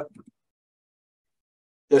cleaned up.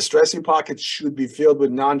 The stressing pockets should be filled with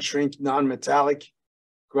non-shrink, non-metallic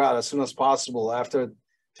grout as soon as possible after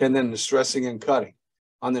tendon stressing and cutting.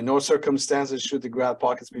 Under no circumstances should the grout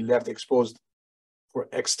pockets be left exposed for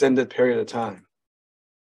extended period of time.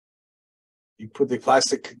 You put the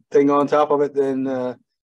plastic thing on top of it, then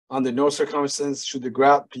under no circumstances should the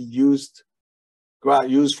grout be used. Grout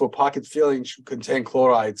used for pocket filling should contain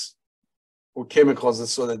chlorides or chemicals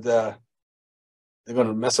so that they're going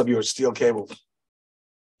to mess up your steel cables.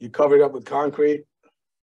 You cover it up with concrete.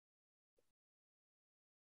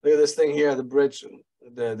 Look at this thing here, the bridge,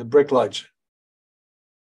 the brick ledge.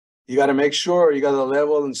 You got to make sure you got a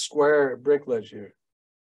level and square brick ledge here.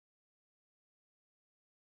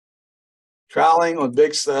 Troweling on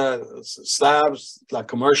big slabs, like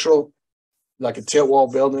commercial, like a tilt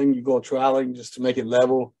wall building, you go troweling just to make it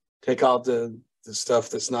level, take out the stuff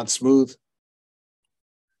that's not smooth.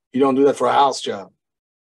 You don't do that for a house job.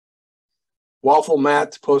 Waffle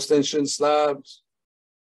mat, post-tension slabs.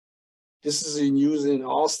 This is used in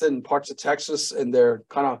Austin, parts of Texas, and they're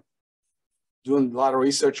kind of doing a lot of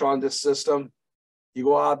research on this system. You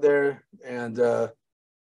go out there and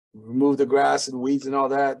remove the grass and weeds and all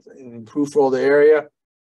that, and improve all the area.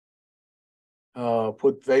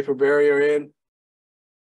 Put vapor barrier in,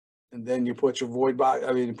 and then you put your void box.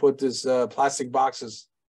 I mean, you put this plastic boxes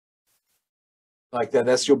like that.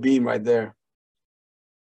 That's your beam right there.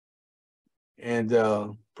 And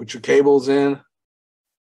put your cables in.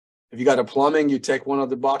 If you got a plumbing, you take one of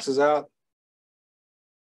the boxes out.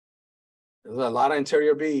 There's a lot of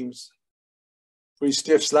interior beams. Pretty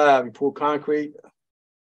stiff slab. You pour concrete.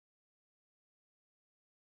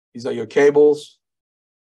 These are your cables.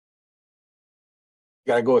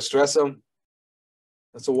 You got to go stress them.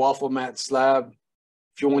 That's a waffle mat slab.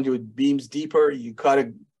 If you want your beams deeper, you cut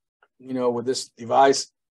it, you know, with this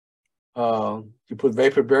device. You put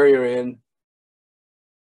vapor barrier in,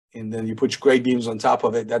 and then you put your grade beams on top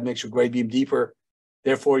of it. That makes your grade beam deeper.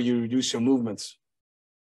 Therefore, you reduce your movements.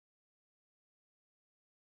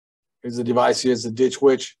 Here's the device. Here's the ditch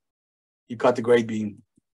witch. You cut the grade beam.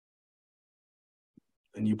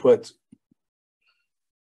 And you put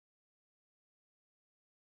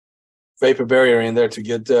vapor barrier in there to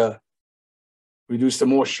get reduce the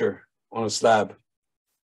moisture on a slab.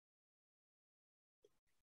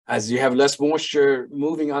 As you have less moisture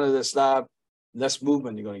moving onto the slab, less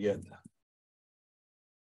movement you're going to get.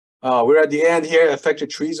 We're at the end here. Affected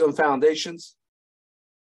trees on foundations.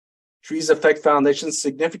 Trees affect foundations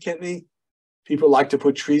significantly. People like to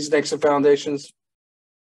put trees next to foundations.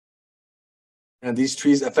 And these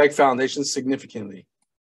trees affect foundations significantly.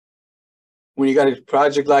 When you got a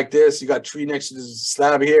project like this, you got a tree next to this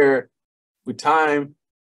slab here, with time,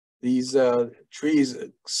 these trees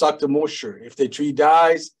suck the moisture. If the tree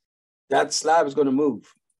dies, that slab is going to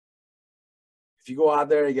move. If you go out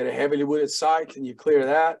there and get a heavily wooded site and you clear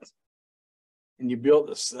that, and you build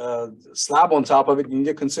a slab on top of it, you need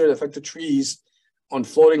to consider the effect of trees on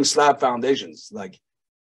floating slab foundations, like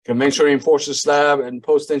conventional reinforced slab and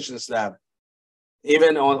post-tension slab.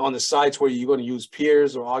 Even on the sites where you're going to use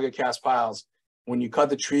piers or auger-cast piles, when you cut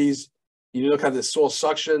the trees, you look at the soil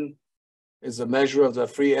suction is a measure of the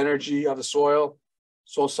free energy of the soil.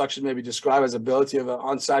 Soil suction may be described as the ability of an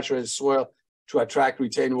unsaturated soil to attract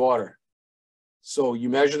retained water. So you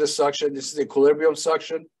measure the suction. This is the equilibrium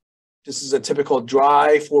suction. This is a typical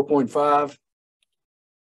dry 4.5.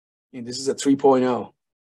 And this is a 3.0.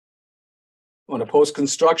 On a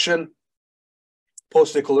post-construction,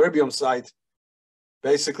 post-equilibrium site,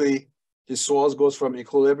 basically, the soil goes from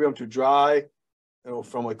equilibrium to dry, or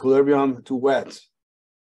from equilibrium to wet.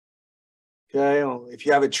 Okay, if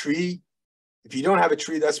you have a tree, if you don't have a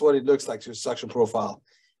tree, that's what it looks like, your suction profile.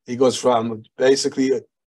 It goes from basically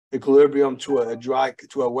equilibrium to a dry,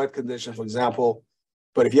 to a wet condition, for example.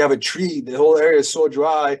 But if you have a tree, the whole area is so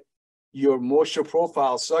dry, your moisture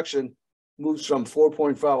profile suction moves from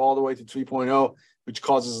 4.5 all the way to 3.0, which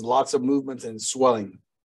causes lots of movement and swelling.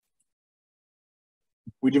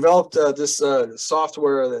 We developed this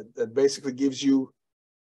software that basically gives you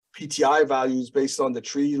PTI values based on the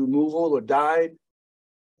tree removal or died.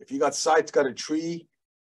 If you got sites, got a tree,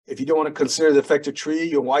 if you don't want to consider the affected tree,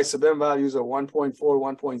 your Y sub M values are 1.4,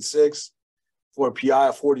 1.6 for a PI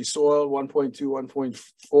of 40 soil, 1.2,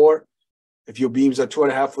 1.4 if your beams are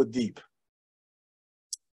 2.5 foot deep.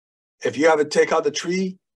 If you have to take out the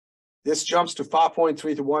tree, this jumps to 5.3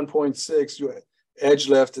 to 1.6, your edge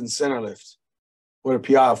lift and center lift with a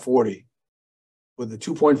PI of 40. With the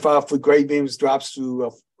 2.5 foot grade beams drops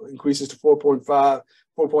to, increases to 4.5,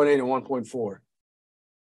 4.8, and 1.4.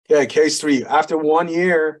 Okay, case 3. After 1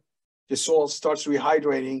 year, the soil starts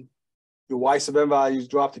rehydrating. Your Y sub M values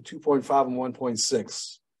drop to 2.5 and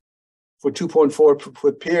 1.6. for 2.4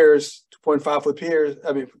 foot piers, 2.5 foot piers,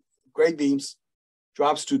 grade beams,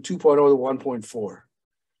 drops to 2.0 to 1.4.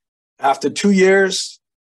 After 2 years,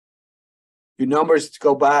 your numbers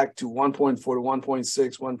go back to 1.4 to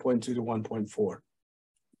 1.6, 1.2 to 1.4.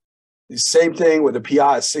 The same thing with the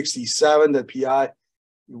PI at 67, the PI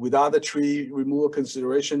without the tree removal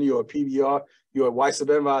consideration, your PVR, your Y sub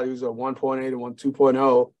n values are 1.8 and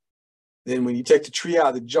 2.0. Then when you take the tree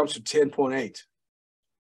out, it jumps to 10.8.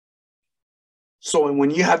 So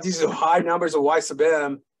when you have these high numbers of Y sub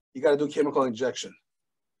m, you got to do chemical injection.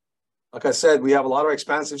 Like I said, we have a lot of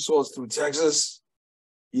expansive soils through Texas.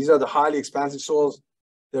 These are the highly expansive soils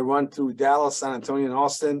that run through Dallas, San Antonio, and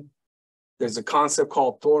Austin. There's a concept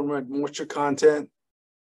called thorn moisture content.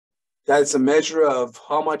 That's a measure of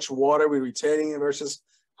how much water we're retaining versus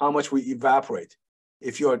how much we evaporate.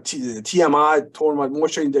 If your TMI, thorn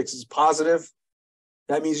moisture index, is positive,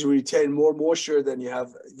 that means you retain more moisture than you have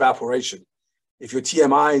evaporation. If your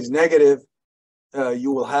TMI is negative,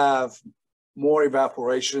 you will have more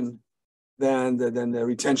evaporation than the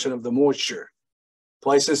retention of the moisture.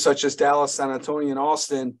 Places such as Dallas, San Antonio, and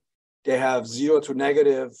Austin, they have 0 to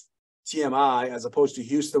negative TMI as opposed to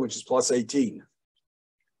Houston, which is plus 18.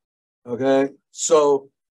 Okay, so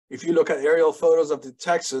if you look at aerial photos of the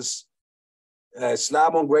Texas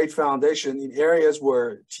slab on grade foundation in areas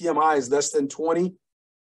where TMI is less than 20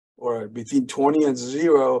 or between 20 and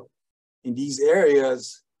 0, in these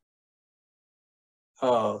areas,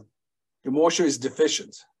 the moisture is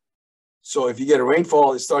deficient. So if you get a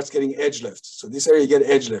rainfall, it starts getting edge lift. So this area, you get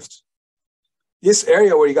edge lift. This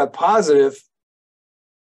area where you got positive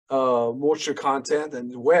moisture content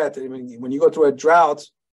and wet, I mean, when you go through a drought,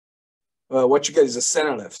 what you get is a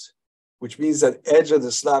center lift, which means that edge of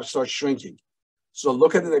the slab starts shrinking. So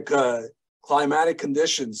look at the climatic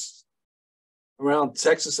conditions around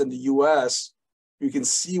Texas and the US. You can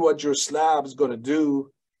see what your slab is going to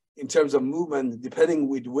do in terms of movement, depending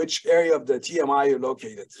with which area of the TMI you're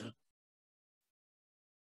located.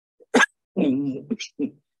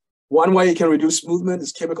 One way you can reduce movement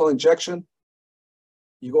is chemical injection.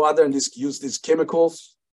 You go out there and use these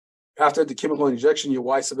chemicals. After the chemical injection, your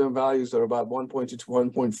Y sub m values are about 1.2 to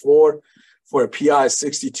 1.4. For a PI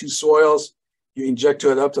 62 soils, you inject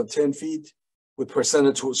to it up to 10 feet with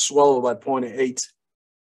percentage to swell of about 0.8,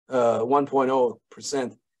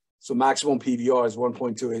 1.0%. So maximum PVR is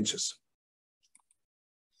 1.2 inches.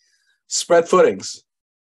 Spread footings.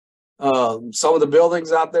 Some of the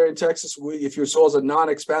buildings out there in Texas, if your soils are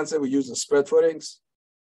non-expansive, we use the spread footings.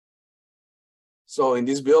 So in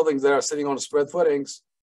these buildings that are sitting on the spread footings,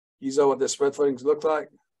 these are what the spread footings look like.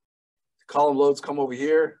 The column loads come over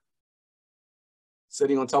here,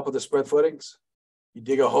 sitting on top of the spread footings. You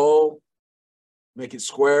dig a hole, make it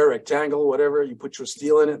square, rectangle, whatever. You put your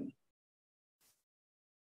steel in it.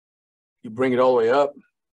 You bring it all the way up,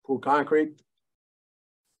 pour concrete.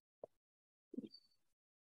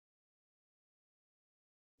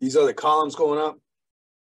 These are the columns going up.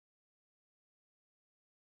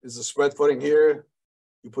 There's a spread footing here.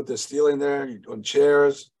 You put the steel in there, you on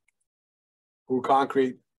chairs, pour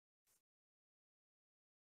concrete.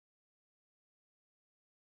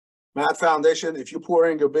 Mat foundation, if you pour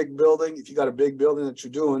in your big building, if you got a big building that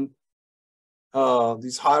you're doing,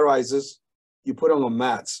 these high rises, you put them on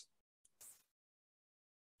mats.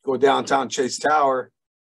 Go downtown Chase Tower,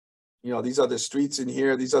 you know, these are the streets in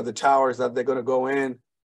here. These are the towers that they're going to go in.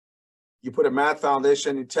 You put a mat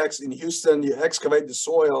foundation in Texas, in Houston, you excavate the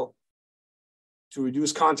soil to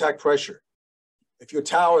reduce contact pressure. If your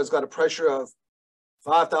tower has got a pressure of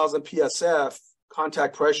 5,000 PSF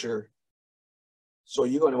contact pressure, so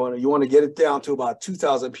you want to get it down to about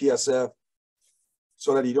 2,000 PSF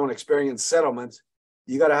so that you don't experience settlement,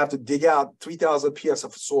 you got to have to dig out 3,000 PSF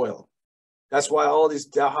of soil. That's why all these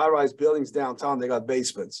high-rise buildings downtown, they got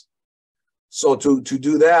basements. So to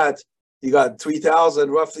do that, you got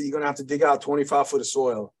 3,000, roughly, you're going to have to dig out 25 foot of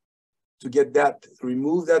soil to get that,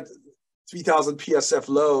 remove that 3,000 PSF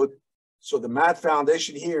load. So the mat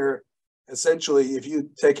foundation here, essentially, if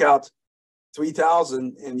you take out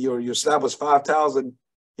 3,000 and your slab was 5,000,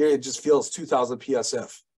 here it just fills 2,000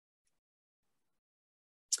 PSF.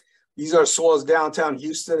 These are soils downtown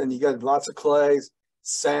Houston, and you got lots of clays,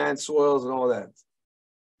 sand, soils, and all that.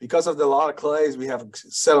 Because of the lot of clays, we have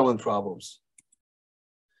settlement problems.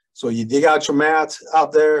 So you dig out your mat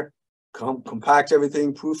out there, compact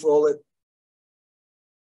everything, proof roll it.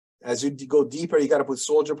 As you go deeper, you got to put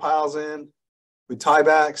soldier piles in with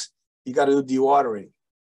tiebacks. You got to do dewatering.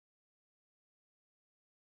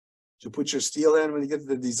 So put your steel in when you get to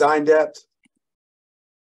the design depth.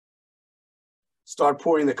 Start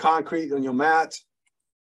pouring the concrete on your mat.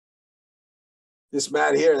 This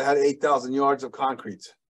mat here had 8,000 yards of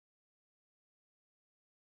concrete.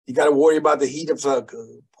 You got to worry about the heat of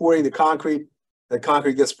pouring the concrete. The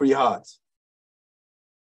concrete gets pretty hot.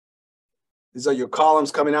 These are your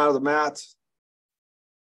columns coming out of the mat.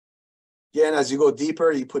 Again, as you go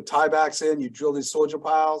deeper, you put tiebacks in, you drill these soldier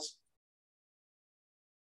piles.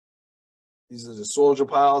 These are the soldier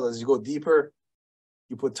piles. As you go deeper,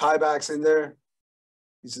 you put tiebacks in there.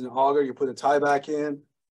 This is an auger, you put a tieback in.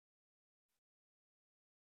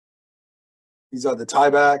 These are the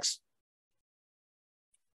tiebacks.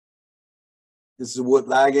 This is wood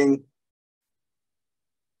lagging.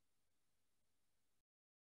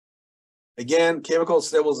 Again, chemical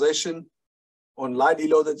stabilization on lightly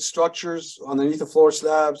loaded structures underneath the floor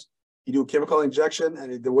slabs. You do chemical injection,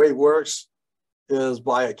 and the way it works is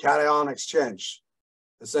by a cation exchange.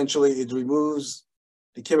 Essentially, it removes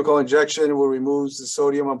the chemical injection, will remove the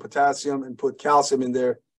sodium and potassium and put calcium in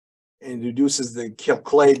there, and reduces the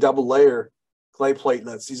clay double layer clay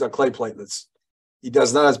platelets. These are clay platelets. It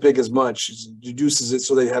does not as big as much. It reduces it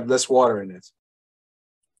so they have less water in it.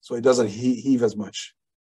 So it doesn't heave as much.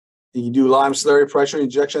 You can do lime slurry pressure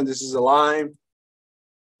injection. This is a lime.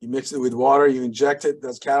 You mix it with water, you inject it,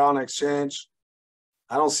 that's cation exchange.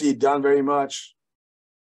 I don't see it done very much.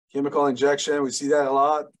 Chemical injection, we see that a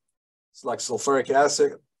lot. It's like sulfuric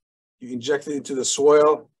acid. You inject it into the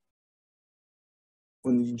soil.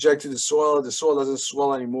 When you inject it into the soil doesn't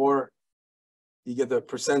swell anymore. You get the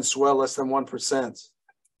percent swell less than 1%.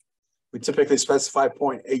 We typically specify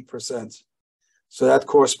 0.8%. So that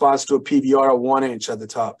corresponds to a PVR of 1 inch at the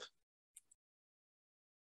top.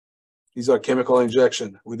 These are chemical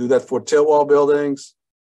injection. We do that for tilt wall buildings,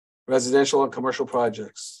 residential and commercial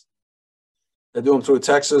projects. They do them through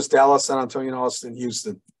Texas, Dallas, San Antonio, Austin,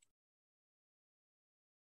 Houston.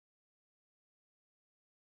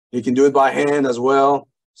 You can do it by hand as well.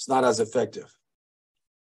 It's not as effective.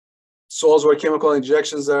 Soils where chemical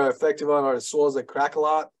injections are effective on are soils that crack a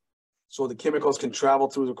lot, so the chemicals can travel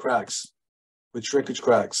through the cracks with shrinkage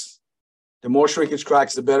cracks. The more shrinkage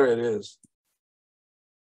cracks, the better it is.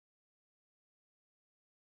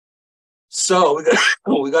 So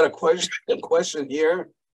we got a question here.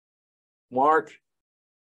 Mark,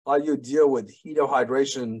 how do you deal with heat of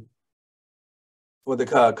hydration for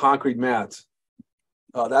the concrete mat?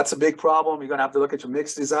 That's a big problem. You're going to have to look at your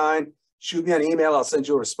mix design. Shoot me an email. I'll send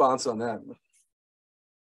you a response on that.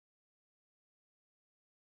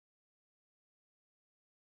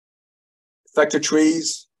 Affected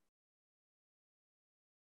trees.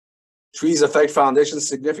 Trees affect foundations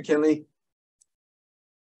significantly.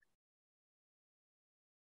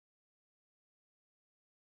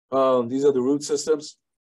 These are the root systems.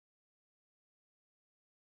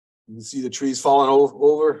 You can see the trees falling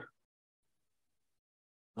over.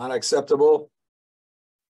 Not acceptable.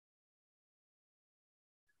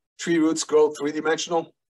 Tree roots grow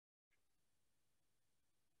three-dimensional.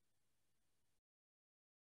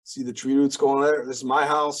 See the tree roots going there. This is my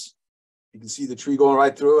house. You can see the tree going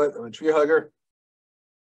right through it. I'm a tree hugger.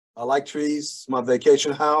 I like trees. It's my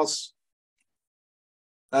vacation house.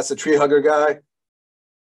 That's the tree hugger guy.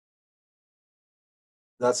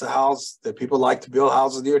 That's a house that people like to build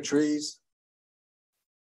houses near trees.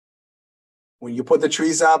 When you put the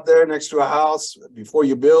trees out there next to a house, before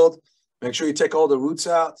you build, make sure you take all the roots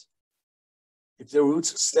out. If the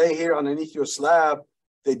roots stay here underneath your slab,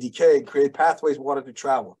 they decay and create pathways for water to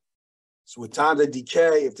travel. So with time they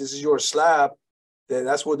decay. If this is your slab, then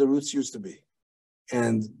that's where the roots used to be.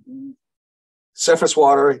 And surface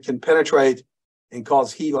water can penetrate and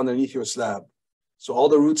cause heave underneath your slab. So all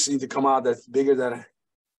the roots need to come out that's bigger than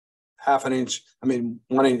half an inch,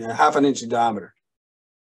 half an inch in diameter.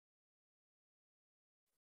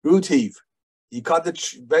 Root heave. You cut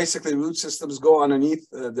basically root systems go underneath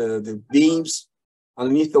the beams,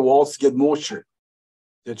 underneath the walls to get moisture.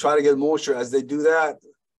 They try to get moisture. As they do that,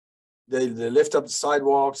 they lift up the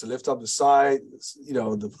sidewalks, they lift up the side,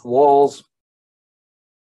 the walls.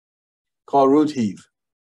 Called root heave.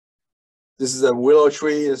 This is a willow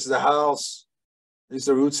tree. This is a house. This is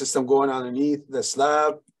the root system going underneath the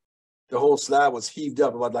slab. The whole slab was heaved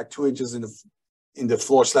up about like 2 inches in the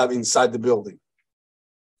floor slab inside the building.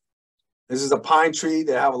 This is a pine tree.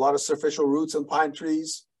 They have a lot of superficial roots in pine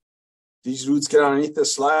trees. These roots get underneath the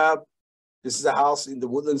slab. This is a house in the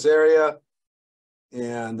Woodlands area.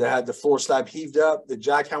 And they had the floor slab heaved up. They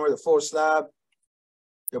jackhammer the floor slab.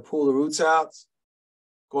 They pull the roots out,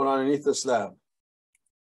 going underneath the slab.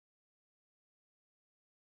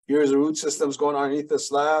 Here's the root systems going underneath the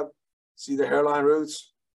slab. See the hairline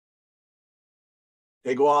roots?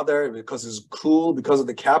 They go out there because it's cool, because of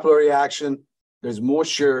the capillary action. There's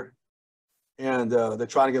moisture, and they're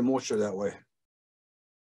trying to get moisture that way.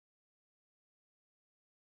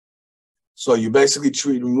 So you basically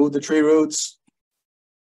remove the tree roots,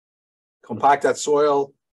 compact that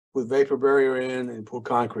soil, put vapor barrier in, and put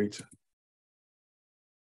concrete.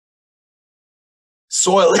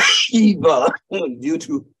 Soil heave due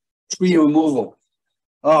to tree removal.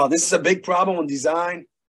 Oh, this is a big problem in design.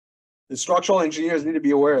 The structural engineers need to be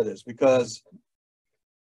aware of this, because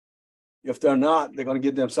if they're not, they're going to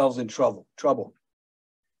get themselves in trouble.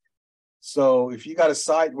 So if you got a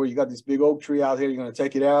site where you got this big oak tree out here, you're going to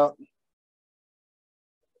take it out.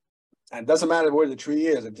 And it doesn't matter where the tree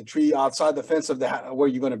is. If the tree outside the fence of the where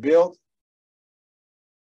you're going to build,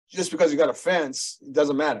 just because you got a fence, it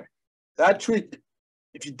doesn't matter. That tree,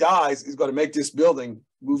 if he dies, is going to make this building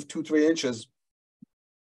move 2-3 inches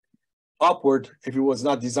upward if it was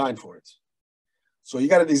not designed for it. So you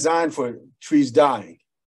got to design for trees dying.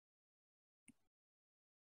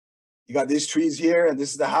 You got these trees here, and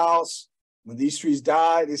this is the house. When these trees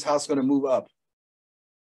die, this house is going to move up.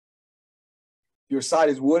 Your side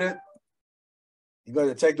is wooded. You're going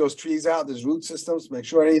to take those trees out, those root systems, make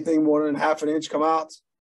sure anything more than ½ an inch come out.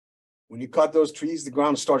 When you cut those trees, the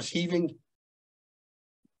ground starts heaving.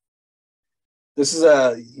 This is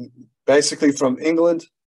basically from England.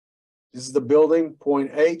 This is the building,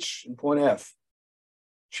 point H and point F.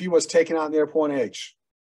 Tree was taken out near point H.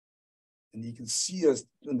 And you can see as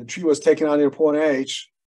when the tree was taken out near point H,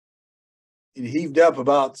 it heaved up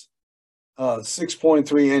about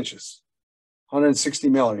 6.3 inches, 160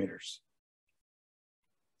 millimeters.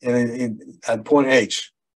 And at point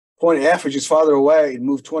H. Point F, which is farther away, it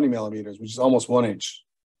moved 20 millimeters, which is almost 1 inch.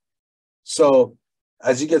 So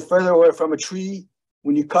as you get further away from a tree,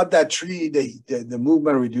 when you cut that tree, the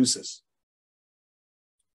movement reduces.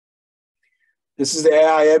 This is the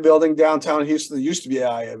AIA building downtown Houston. It used to be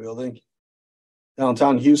AIA building.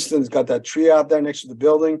 Downtown Houston, it's got that tree out there next to the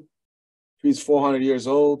building. Tree's 400 years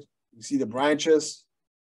old. You see the branches.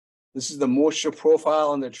 This is the moisture profile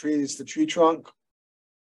on the tree. It's the tree trunk.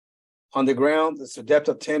 On the ground, it's a depth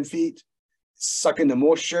of 10 feet. It's sucking the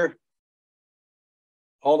moisture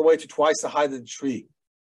all the way to twice the height of the tree.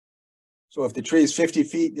 So if the tree is 50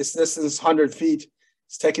 feet, this distance is 100 feet.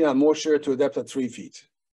 It's taking out moisture to a depth of 3 feet.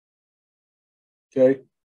 Okay.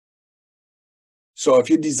 So if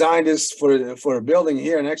you design this for a building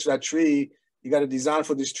here next to that tree, you got to design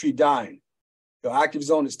for this tree dying. Your active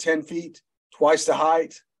zone is 10 feet, twice the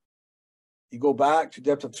height. You go back to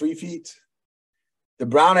depth of 3 feet. The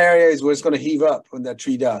brown area is where it's going to heave up when that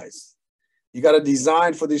tree dies. You got to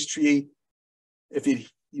design for this tree. If you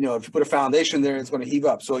put a foundation there, it's going to heave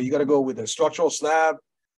up. So you got to go with a structural slab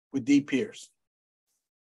with deep piers,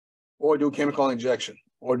 or do chemical injection,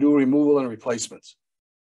 or do removal and replacements.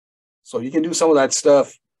 So you can do some of that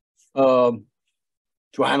stuff to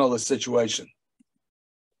handle the situation.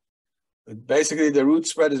 But basically, the root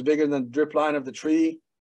spread is bigger than the drip line of the tree.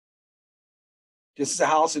 This is a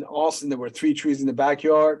house in Austin. There were 3 trees in the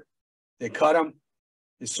backyard. They cut them.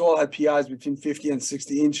 The soil had PIs between 50 and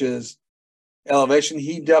 60 inches. Elevation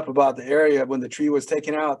heaved up about the area when the tree was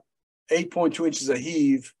taken out, 8.2 inches of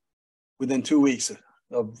heave within 2 weeks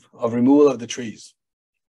of removal of the trees.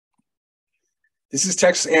 This is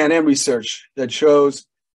Texas A&M research that shows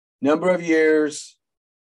number of years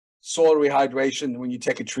soil rehydration when you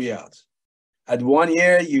take a tree out. At 1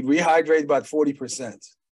 year, you rehydrate about 40%.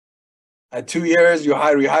 At 2 years, you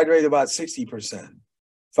rehydrate about 60%.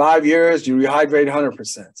 5 years, you rehydrate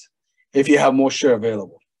 100% if you have moisture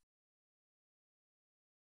available.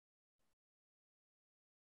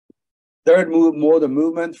 Third, the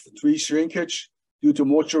movement, tree shrinkage due to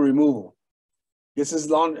moisture removal. This is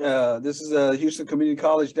Houston Community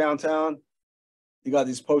College downtown. You got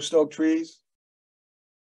these post oak trees.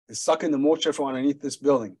 It's sucking the moisture from underneath this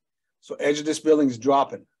building. So edge of this building is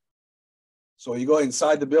dropping. So you go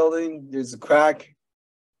inside the building, there's a crack.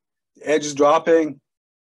 The edge is dropping.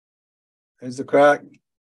 There's the crack.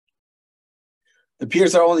 The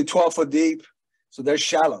piers are only 12 foot deep, so they're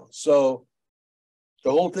shallow. So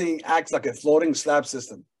the whole thing acts like a floating slab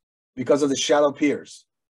system because of the shallow piers.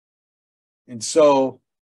 And so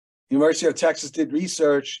University of Texas did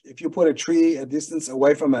research. If you put a tree a distance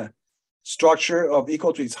away from a structure of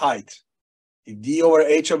equal to its height, if D over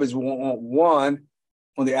H of is 1,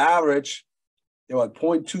 on the average, there was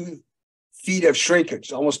 0.2 feet of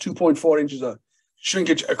shrinkage, almost 2.4 inches of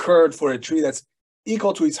shrinkage occurred for a tree that's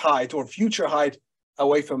equal to its height or future height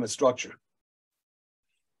away from a structure.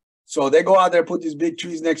 So they go out there, put these big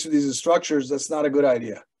trees next to these structures. That's not a good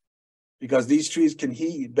idea, because these trees can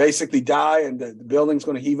basically die, and the building's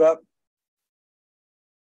going to heave up.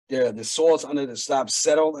 The soils under the slab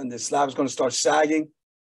settle, and the slab is going to start sagging.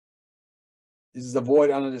 This is the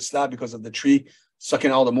void under the slab because of the tree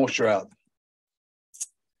sucking all the moisture out.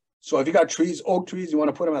 So if you got trees, oak trees, you want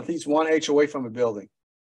to put them at least 1 H away from a building,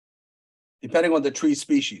 depending on the tree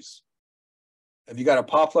species. If you got a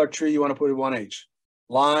poplar tree, you want to put it 1 H.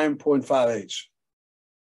 Lime, 0.5 H.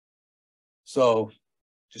 So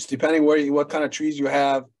just depending what kind of trees you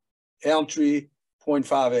have, elm tree,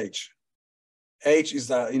 0.5 H. H is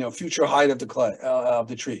the future height of the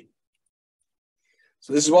tree.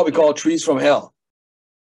 So this is what we call trees from hell.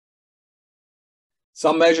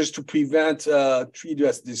 Some measures to prevent tree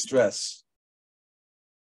distress.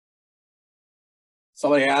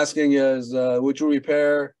 Somebody asking is, would you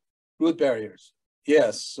repair root barriers?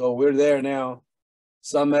 Yes, so we're there now.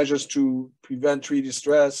 Some measures to prevent tree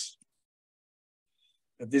distress.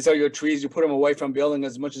 If these are your trees, you put them away from building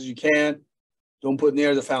as much as you can. Don't put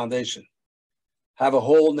near the foundation. Have a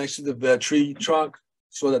hole next to the tree trunk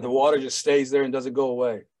so that the water just stays there and doesn't go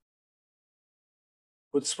away.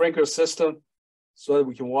 Put sprinkler system so that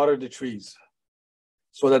we can water the trees,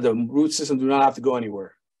 so that the root system do not have to go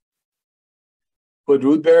anywhere. Put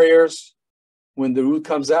root barriers. When the root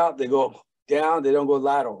comes out, they go down, they don't go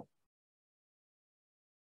lateral.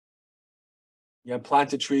 You have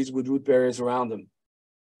planted trees with root barriers around them.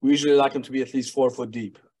 We usually like them to be at least 4 foot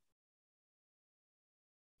deep.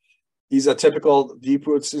 These are typical deep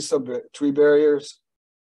root system tree barriers.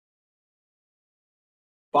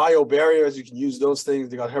 Bio barriers, you can use those things.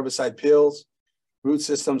 They got herbicide pills. Root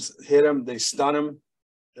systems hit them, they stun them.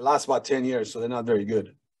 They last about 10 years, so they're not very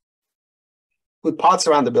good. Put pots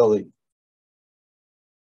around the building.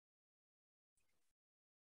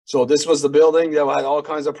 So this was the building that had all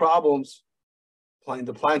kinds of problems,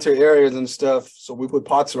 the planter areas and stuff. So we put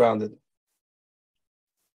pots around it.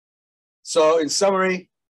 So in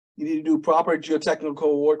summary, you need to do proper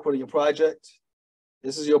geotechnical work for your project.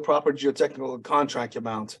 This is your proper geotechnical contract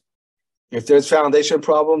amount. If there's foundation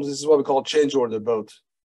problems, this is what we call change order boat.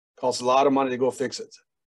 Costs a lot of money to go fix it.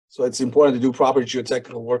 So it's important to do proper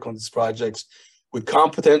geotechnical work on these projects with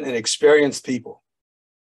competent and experienced people.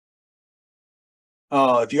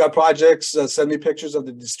 If you got projects, send me pictures of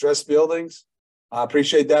the distressed buildings. I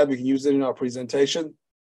appreciate that. We can use it in our presentation.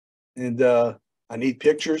 And I need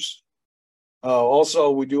pictures.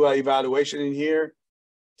 Also, we do an evaluation in here.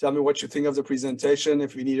 Tell me what you think of the presentation.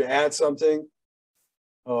 If you need to add something,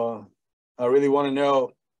 I really want to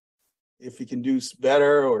know if you can do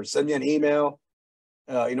better, or send me an email.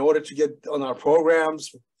 In order to get on our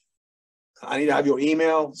programs, I need to have your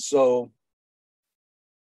email. So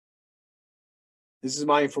this is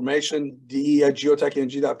my information,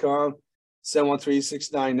 de@geotechng.com,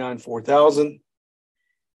 713-699-4000.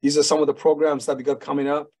 These are some of the programs that we got coming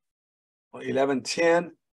up. On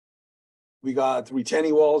 11/10, we got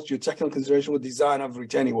retaining walls, geotechnical consideration with design of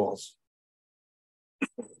retaining walls.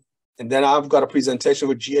 And then I've got a presentation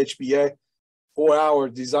with GHBA, 4-hour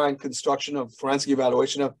design, construction of forensic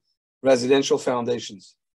evaluation of residential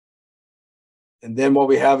foundations. And then what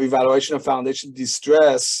we have, evaluation of foundation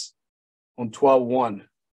distress on 12/1.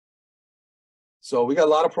 So we got a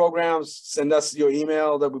lot of programs. Send us your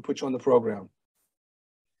email that we put you on the program.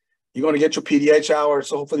 You're going to get your PDH hour,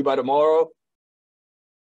 so hopefully by tomorrow.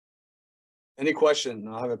 Any question?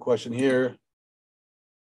 I have a question here.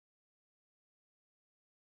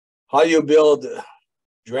 How do you build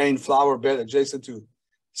drain flower bed adjacent to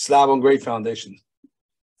slab on grade foundation?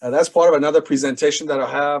 That's part of another presentation that I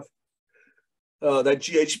have. That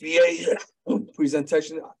GHBA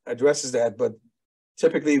presentation addresses that, but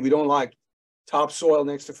typically we don't like topsoil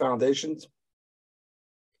next to foundations.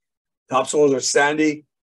 Topsoils are sandy,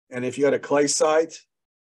 and if you got a clay site,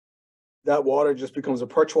 that water just becomes a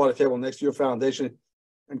perch water table next to your foundation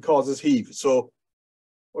and causes heave. So,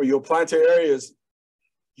 or your planter areas,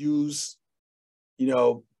 use,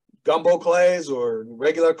 gumbo clays or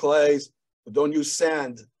regular clays, but don't use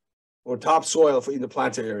sand or topsoil in the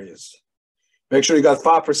planter areas. Make sure you got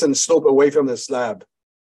 5% slope away from the slab.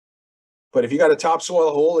 But if you got a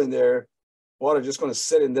topsoil hole in there, water just going to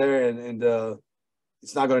sit in there and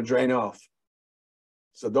it's not going to drain off.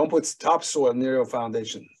 So don't put topsoil near your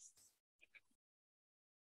foundation.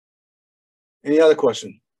 Any other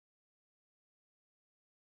question?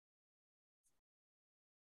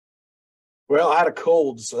 Well, I had a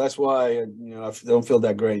cold, so that's why I don't feel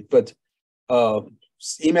that great. But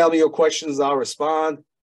email me your questions, I'll respond.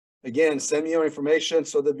 Again, send me your information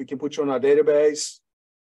so that we can put you on our database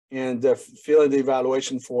and fill in the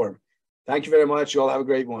evaluation form. Thank you very much. You all have a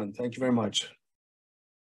great one. Thank you very much.